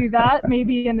way to do that,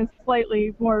 maybe in a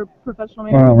slightly more professional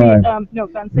manner, no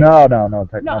offense. No,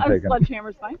 a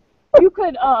sledgehammer's fine. You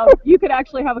could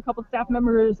actually have a couple staff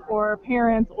members or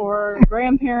parents or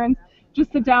grandparents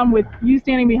just sit down with you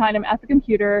standing behind him at the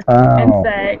computer Oh. and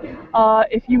say,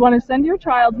 if you want to send your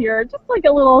child here, just like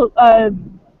a little,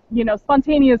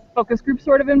 spontaneous focus group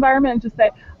sort of environment, and just say,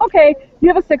 okay, you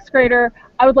have a 6th grader.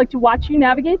 I would like to watch you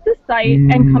navigate this site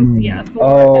and come see us,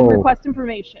 and request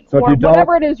information, So if or you don't-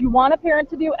 whatever it is you want a parent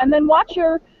to do, and then watch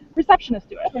your receptionist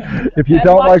do it. If you And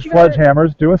don't like watch your-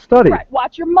 sledgehammers, do a study. Right,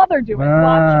 watch your mother do it.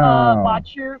 Wow.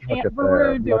 Watch your Look Aunt at there.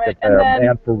 Veru do Look it, at and there. then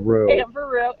Aunt Veru. Aunt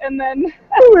Veru, and then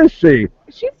Who is she?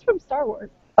 she's from Star Wars.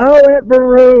 Oh, Aunt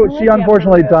Veru. I She like Aunt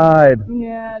unfortunately Veru. died.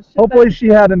 Yeah. Hopefully she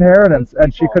had inheritance, those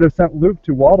and she people- could have sent Luke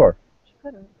to Waldorf, She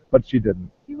could have. but she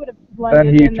didn't. He would have blended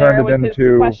Then he in there turned it with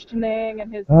into- his questioning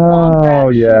and his long Oh,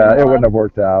 stretch yeah. and It wouldn't have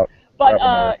worked out. But That wouldn't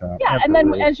have worked out. yeah, Aunt and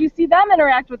then Veru. as you see them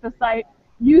interact with the site,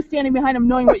 you standing behind them,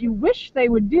 knowing what you wish they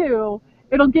would do,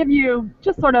 it'll give you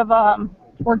just sort of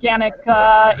organic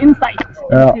insight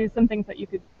Yeah. into some things that you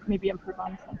could maybe improve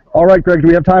on. So. All right, Greg, do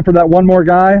we have time for that one more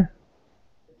guy?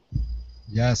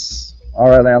 Yes. All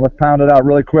right, man, let's pound it out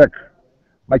really quick.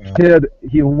 My kid,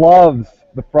 he loves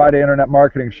the Friday Internet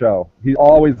Marketing Show. He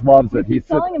always loves it. He's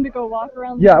telling him to go walk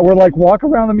around. Yeah, we're like, walk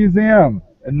around the museum.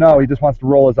 And no, he just wants to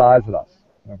roll his eyes at us.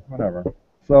 Whatever.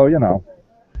 So,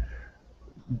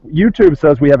 YouTube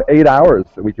says we have 8 hours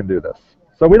that we can do this.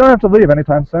 So we don't have to leave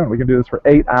anytime soon. We can do this for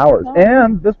 8 hours. No.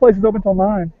 And this place is open till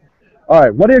 9. All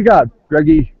right, what do you got,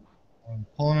 Greggy? I'm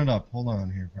pulling it up. Hold on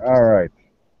here. All right.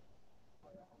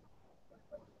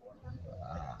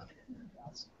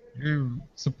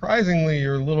 Surprisingly,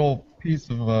 your little piece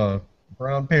of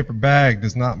brown paper bag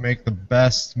does not make the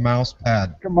best mouse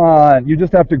pad. Come on, you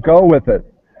just have to go with it.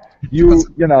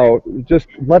 Just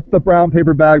let the brown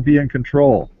paper bag be in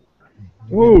control.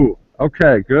 Ooh,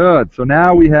 okay, good. So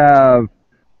now we have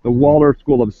the Waldorf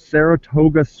School of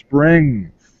Saratoga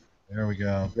Springs. There we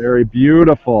go. Very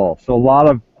beautiful. So a lot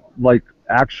of like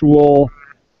actual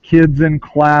kids in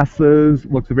classes.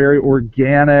 Looks very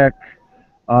organic.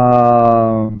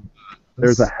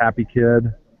 There's a happy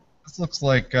kid. This looks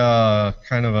like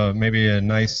kind of maybe a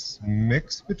nice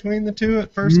mix between the two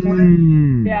at first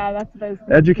glance. Yeah, that's what I was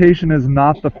thinking. Education is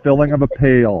not the filling of a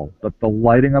pail, but the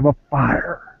lighting of a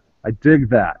fire. I dig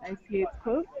that. Nice Yates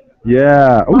quote.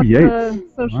 Yeah. Oh, Lots Yates. of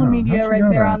social Wow, media how'd you right know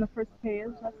there that? on the first page.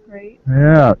 That's great.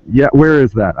 Yeah. Yeah. Where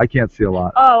is that? I can't see a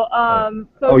lot. Oh,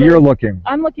 so Oh, you're there's- looking.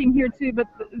 I'm looking here too, but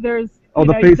there's Oh, you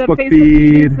the know, Facebook feed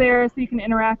feed. is there, so you can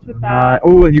interact with that.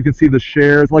 Oh, and you can see the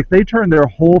shares. Like they turned their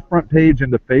whole front page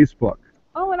into Facebook.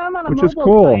 Oh, and I'm on a Which is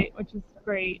mobile cool. site, which is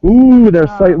great. Ooh, their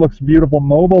site looks beautiful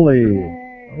mobilely.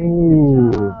 Yay, Ooh,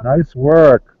 good job. nice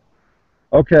work.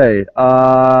 Okay.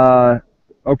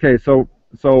 Okay.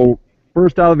 So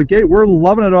first out of the gate, we're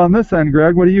loving it on this end,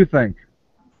 Greg. What do you think?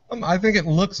 I think it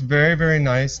looks very, very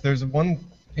nice. There's one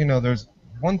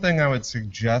thing I would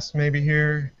suggest maybe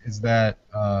here is that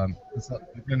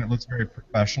again, it looks very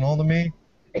professional to me.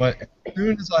 But as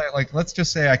soon as let's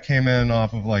just say I came in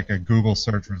off of like a Google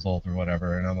search result or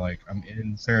whatever, and I'm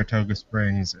in Saratoga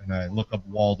Springs and I look up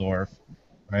Waldorf,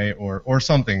 right, or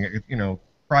something,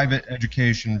 private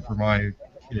education for my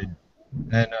kid,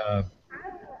 and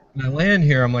when I land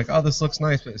here, I'm like, oh, this looks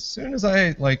nice. But as soon as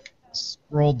I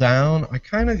scroll down, I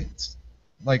kind of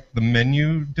the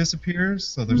menu disappears,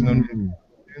 so there's no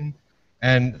navigation,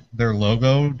 and their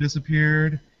logo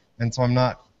disappeared, and so I'm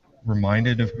not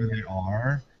reminded of who they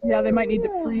are. Yeah, they might need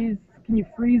to freeze. Can you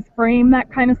freeze frame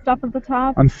that kind of stuff at the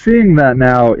top? I'm seeing that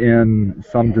now in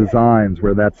some designs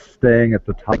where that's staying at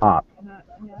the top.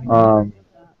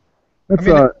 That's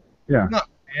yeah. Not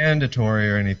mandatory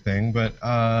or anything, but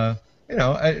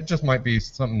it just might be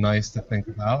something nice to think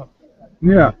about.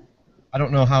 Yeah. I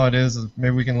don't know how it is.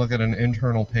 Maybe we can look at an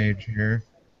internal page here.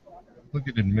 Look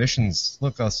at admissions.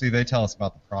 Look, I'll see they tell us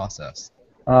about the process.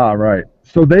 Ah, right.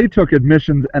 So they took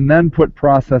admissions and then put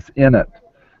process in it.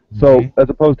 So as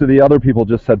opposed to the other people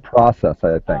just said process,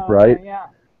 I think, right? Okay, yeah.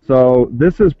 So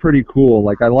this is pretty cool.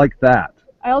 Like I like that.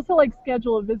 I also like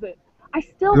schedule a visit. I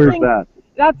still There's think that.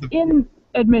 that's in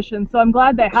admission, so I'm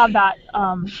glad they have that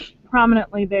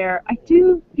prominently there. I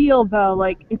do feel though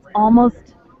like it's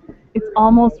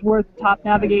almost worth top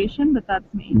navigation, but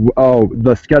that's me. Oh,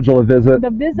 the schedule a visit. The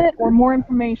visit or more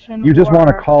information. You just want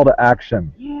a or- call to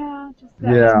action. Yeah, just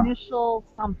that Yeah. initial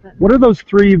something. What are those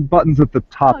 3 buttons at the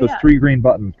top? Oh, Those yeah. 3 green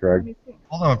buttons, Let Greg. me see.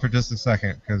 Hold on for just a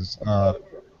second, because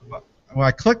when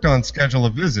I clicked on schedule a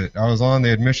visit, I was on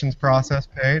the admissions process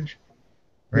page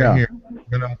right Yeah. here.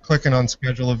 Then I'm clicking on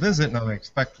schedule a visit, and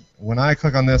when I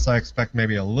click on this, I expect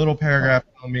maybe a little paragraph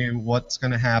telling me what's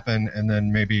going to happen, and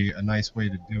then maybe a nice way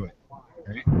to do it.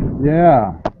 Right?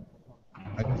 Yeah.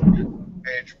 I just get a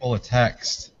page full of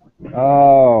text.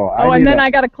 Oh. Oh, and then I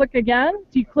got to click again?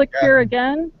 Do you click here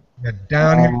again? Yeah,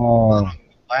 down here, Oh.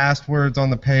 last words on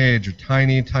the page, a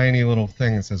tiny, tiny little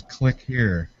thing that says "click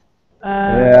here."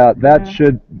 Yeah, that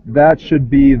should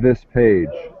be this page.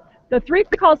 The 3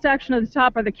 calls to action at the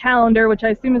top are the calendar, which I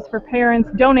assume is for parents,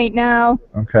 donate now,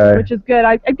 Okay. which is good.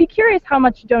 I'd be curious how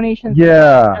much donations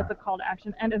Yeah. as a call to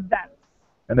action, and events.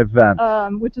 An event.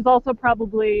 Which is also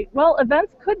probably, well,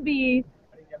 events could be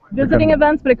visiting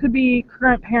events, but it could be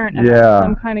current parent events. Yeah. So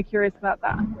I'm kind of curious about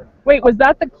that. Wait, was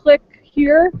that the click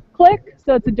here click?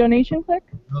 So it's a donation click?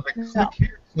 No, the click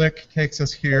here click takes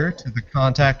us here to the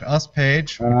contact us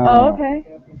page. Oh, okay.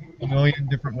 A million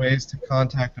different ways to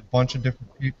contact a bunch of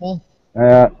different people.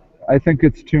 I think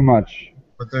it's too much.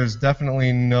 But there's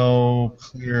definitely no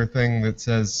clear thing that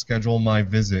says schedule my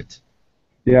visit.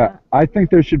 Yeah, I think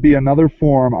there should be another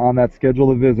form on that schedule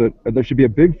a visit. There should be a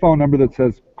big phone number that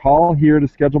says call here to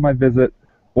schedule my visit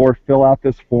or fill out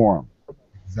this form.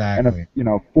 Exactly.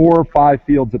 And 4 or 5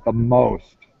 fields at the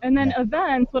most. And then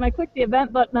events, when I click the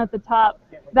event button at the top,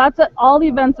 all the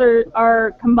events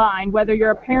are combined, whether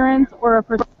you're a parent or a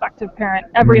prospective parent.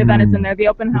 Every event is in there. The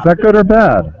open house. Is that good or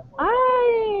bad?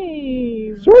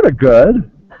 Sort of good.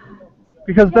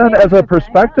 Because then as a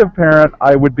prospective parent,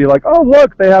 I would be like, oh,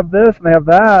 look, they have this and they have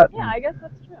that. Yeah, I guess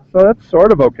that's true. So that's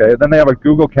sort of okay. Then they have a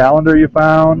Google Calendar you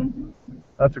found.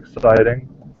 That's exciting.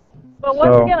 But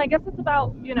once again, I guess it's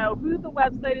about, who the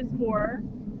website is for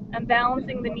and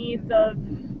balancing the needs of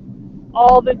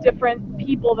all the different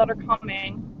people that are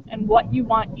coming and what you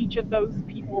want each of those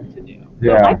people to do.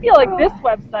 Yeah. So I feel like this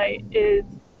website is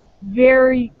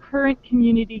very current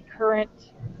community, current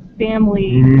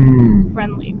family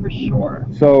friendly for sure.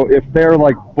 So if they're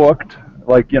like booked,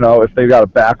 like, if they've got a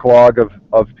backlog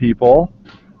of people,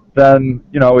 then,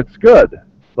 it's good.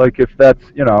 Like if that's,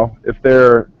 if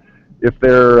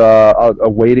they're a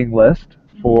waiting list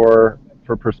for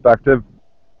prospective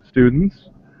students,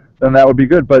 then that would be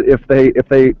good. But if they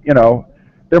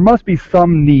there must be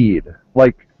some need.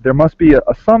 Like there must be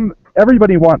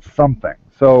everybody wants something.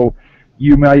 So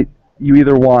you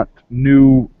either want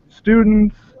new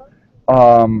students,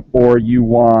 or you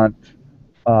want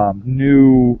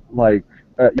new, like,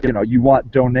 you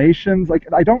want donations. Like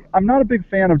I'm not a big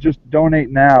fan of just donate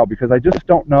now, because I just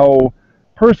don't know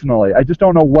personally. I just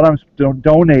don't know what I'm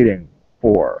donating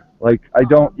for. Like I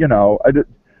don't,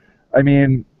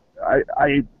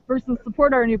 I versus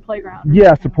support our new playground.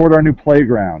 Yeah, support our new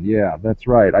playground. Yeah, that's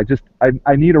right.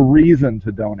 I need a reason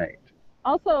to donate.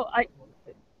 Also,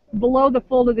 below the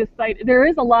fold of this site, there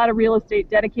is a lot of real estate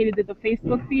dedicated to the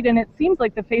Facebook feed, and it seems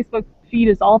like the Facebook feed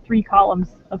is all 3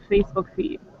 columns of Facebook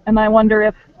feed. And I wonder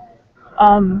if,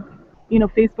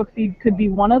 Facebook feed could be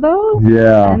one of those.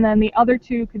 Yeah. And then the other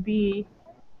 2 could be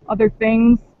other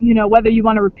things, whether you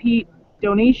want to repeat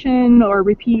donation or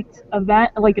repeat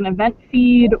event, like an event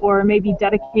feed, or maybe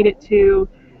dedicate it to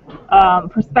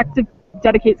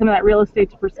dedicate some of that real estate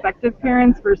to prospective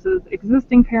parents versus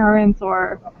existing parents,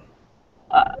 or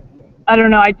I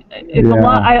don't know. It's a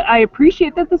lot. I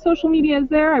appreciate that the social media is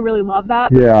there. I really love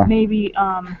that. Yeah. Maybe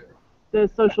the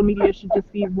social media should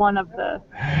just be one of the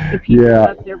pieces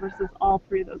that's there versus all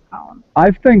 3 of those columns.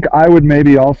 I think I would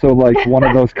maybe also like one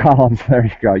of those columns. There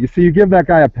you go. You see, you give that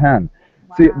guy a pen.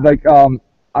 Wow. See, like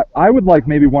I would like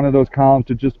maybe one of those columns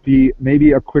to just be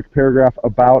maybe a quick paragraph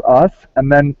about us,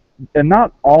 and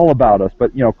not all about us,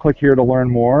 but click here to learn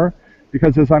more.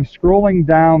 Because as I'm scrolling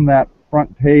down that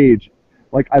front page,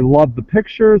 like I love the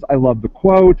pictures, I love the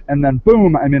quote, and then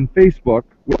boom, I'm in Facebook,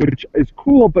 which is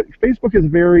cool. But Facebook is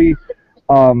very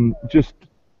just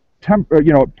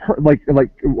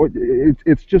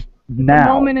it's just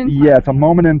now. Yeah, it's a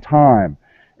moment in time,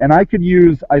 and I could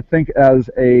use, I think, as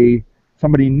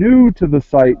somebody new to the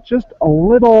site, just a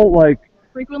little like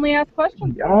frequently asked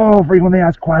questions. Oh, frequently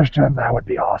asked questions. That would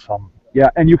be awesome. Yeah,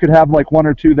 and you could have like 1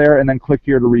 or 2 there, and then click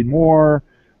here to read more,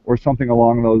 or something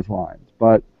along those lines.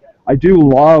 But I do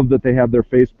love that they have their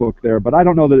Facebook there, but I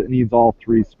don't know that it needs all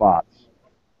 3 spots.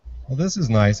 Well, this is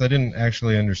nice. I didn't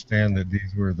actually understand that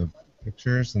these were the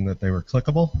pictures and that they were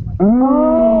clickable.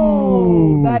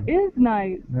 Oh, that is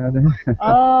nice.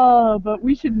 Oh, but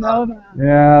we should know that.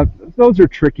 Yeah, those are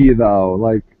tricky though.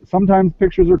 Like sometimes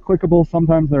pictures are clickable,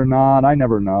 sometimes they're not. I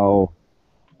never know.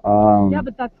 Yeah,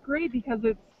 but that's great because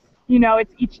it's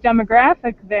it's each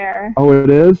demographic there. Oh, it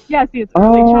is? Yeah, see, it's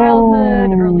early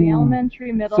childhood, early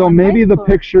elementary, middle, so and maybe high the school.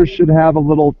 picture should have a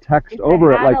little text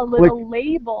over it, like a little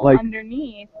label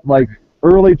underneath. Like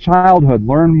early childhood,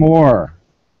 learn more.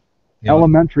 Yep.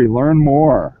 Elementary, learn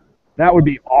more. That would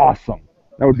be awesome.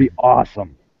 That would be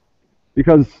awesome.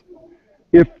 Because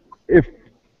if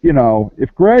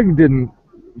Greg didn't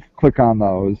click on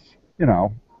those,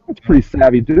 that's a pretty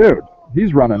savvy dude.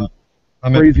 He's running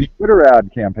I'm at crazy Twitter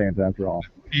ad campaigns after all.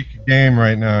 peak game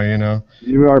right now, you know.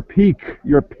 You are peak.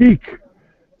 You're peak.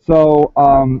 So,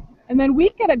 And then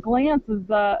Week at a Glance is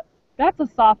that's a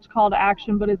soft call to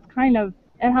action, but it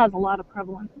has a lot of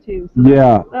prevalence too. So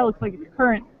yeah. that looks like a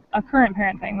current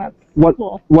parent thing. That's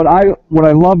cool. What I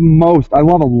love most, I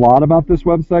love a lot about this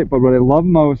website, but what I love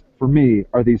most for me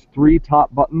are these 3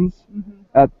 top buttons.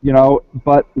 But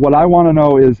what I want to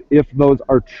know is if those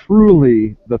are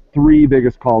truly the 3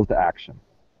 biggest calls to action.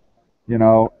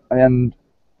 And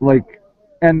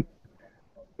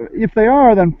if they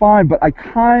are, then fine, but I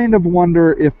kind of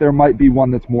wonder if there might be one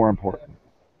that's more important.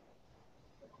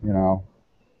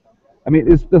 I mean,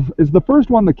 is the first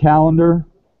one the calendar?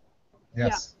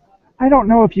 Yes. I don't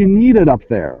know if you need it up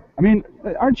there. I mean,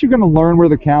 aren't you going to learn where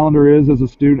the calendar is as a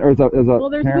student or as a Well,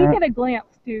 there's parent? Week at a Glance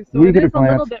too, so Week it at a is a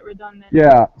little Glance. bit redundant.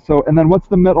 Yeah. So, and then what's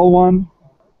the middle one?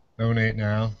 Donate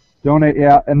now. Donate.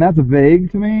 Yeah, and that's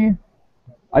vague to me.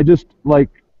 I just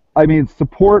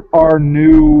support our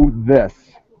new this,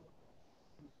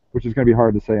 which is going to be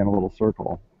hard to say in a little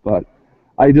circle, but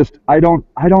I don't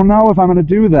know if I'm going to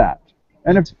do that.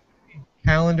 And if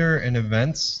Calendar and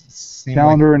events seem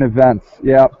calendar and events,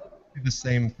 yeah. like the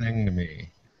same thing to me.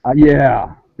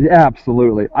 Yeah,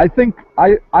 absolutely. I think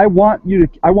I want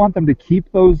them to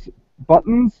keep those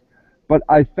buttons, but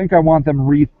I think I want them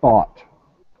rethought.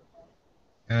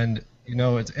 And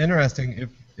it's interesting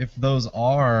if those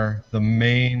are the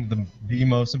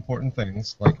most important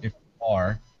things, like if they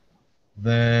are,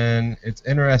 then it's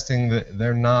interesting that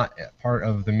they're not part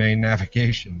of the main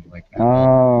navigation.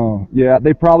 Oh, yeah,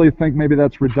 they probably think maybe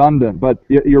that's redundant, but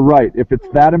you're right. If it's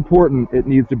that important, it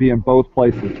needs to be in both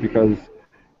places, because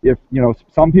if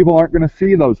some people aren't going to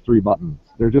see those 3 buttons,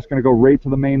 they're just going to go right to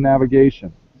the main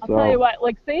navigation. I'll tell you what,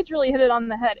 Sage really hit it on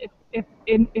the head. If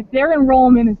their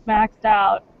enrollment is maxed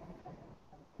out,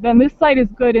 then this site is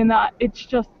good in that it's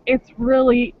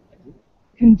really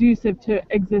conducive to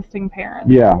existing parents.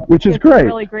 Yeah, which is great. It's a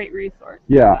really great resource.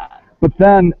 Yeah, but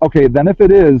then if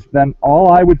it is, then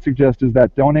all I would suggest is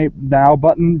that Donate Now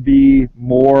button be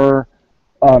more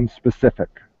specific,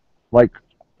 like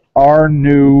our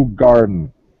new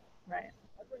garden. Right.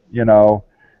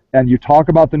 And you talk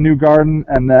about the new garden,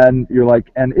 and then you're like,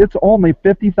 and it's only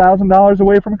 $50,000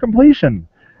 away from completion.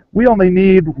 We only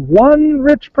need 1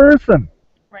 rich person.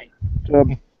 Right.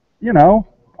 To,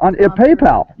 on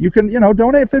PayPal. You can,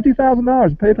 donate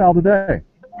 $50,000 PayPal today.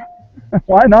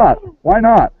 Why not? Why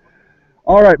not?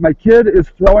 All right, my kid is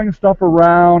throwing stuff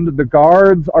around. The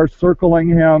guards are circling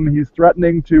him. He's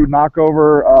threatening to knock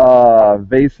over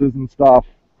vases and stuff.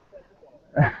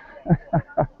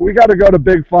 We got to go to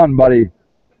Big Fun, buddy.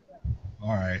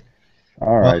 All right.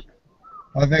 All right.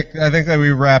 Well, I think that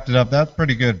we wrapped it up. That's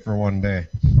pretty good for one day.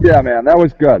 Yeah, man, that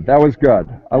was good. That was good.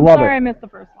 I love it. Sorry I missed the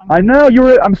first one. I know you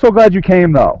were. I'm so glad you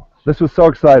came, though. This was so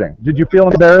exciting. Did you feel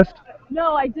embarrassed?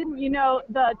 No, I didn't.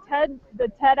 The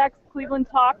TEDx Cleveland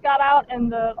talk got out, and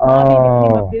the lobby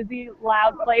became a busy,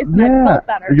 loud place, and I felt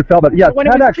better. You felt better. Yeah, but when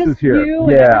TEDx it was just is here. You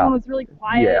and everyone was really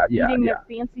quiet, eating their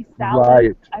fancy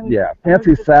salad. Right.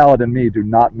 Fancy salad and me do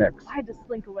not mix. I had to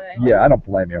slink away. Yeah, I don't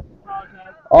blame you.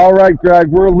 All right, Greg,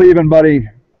 we're leaving, buddy.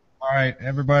 All right,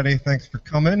 everybody, thanks for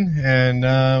coming, and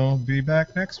we'll be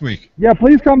back next week. Yeah,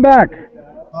 please come back.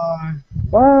 Bye.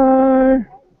 Bye.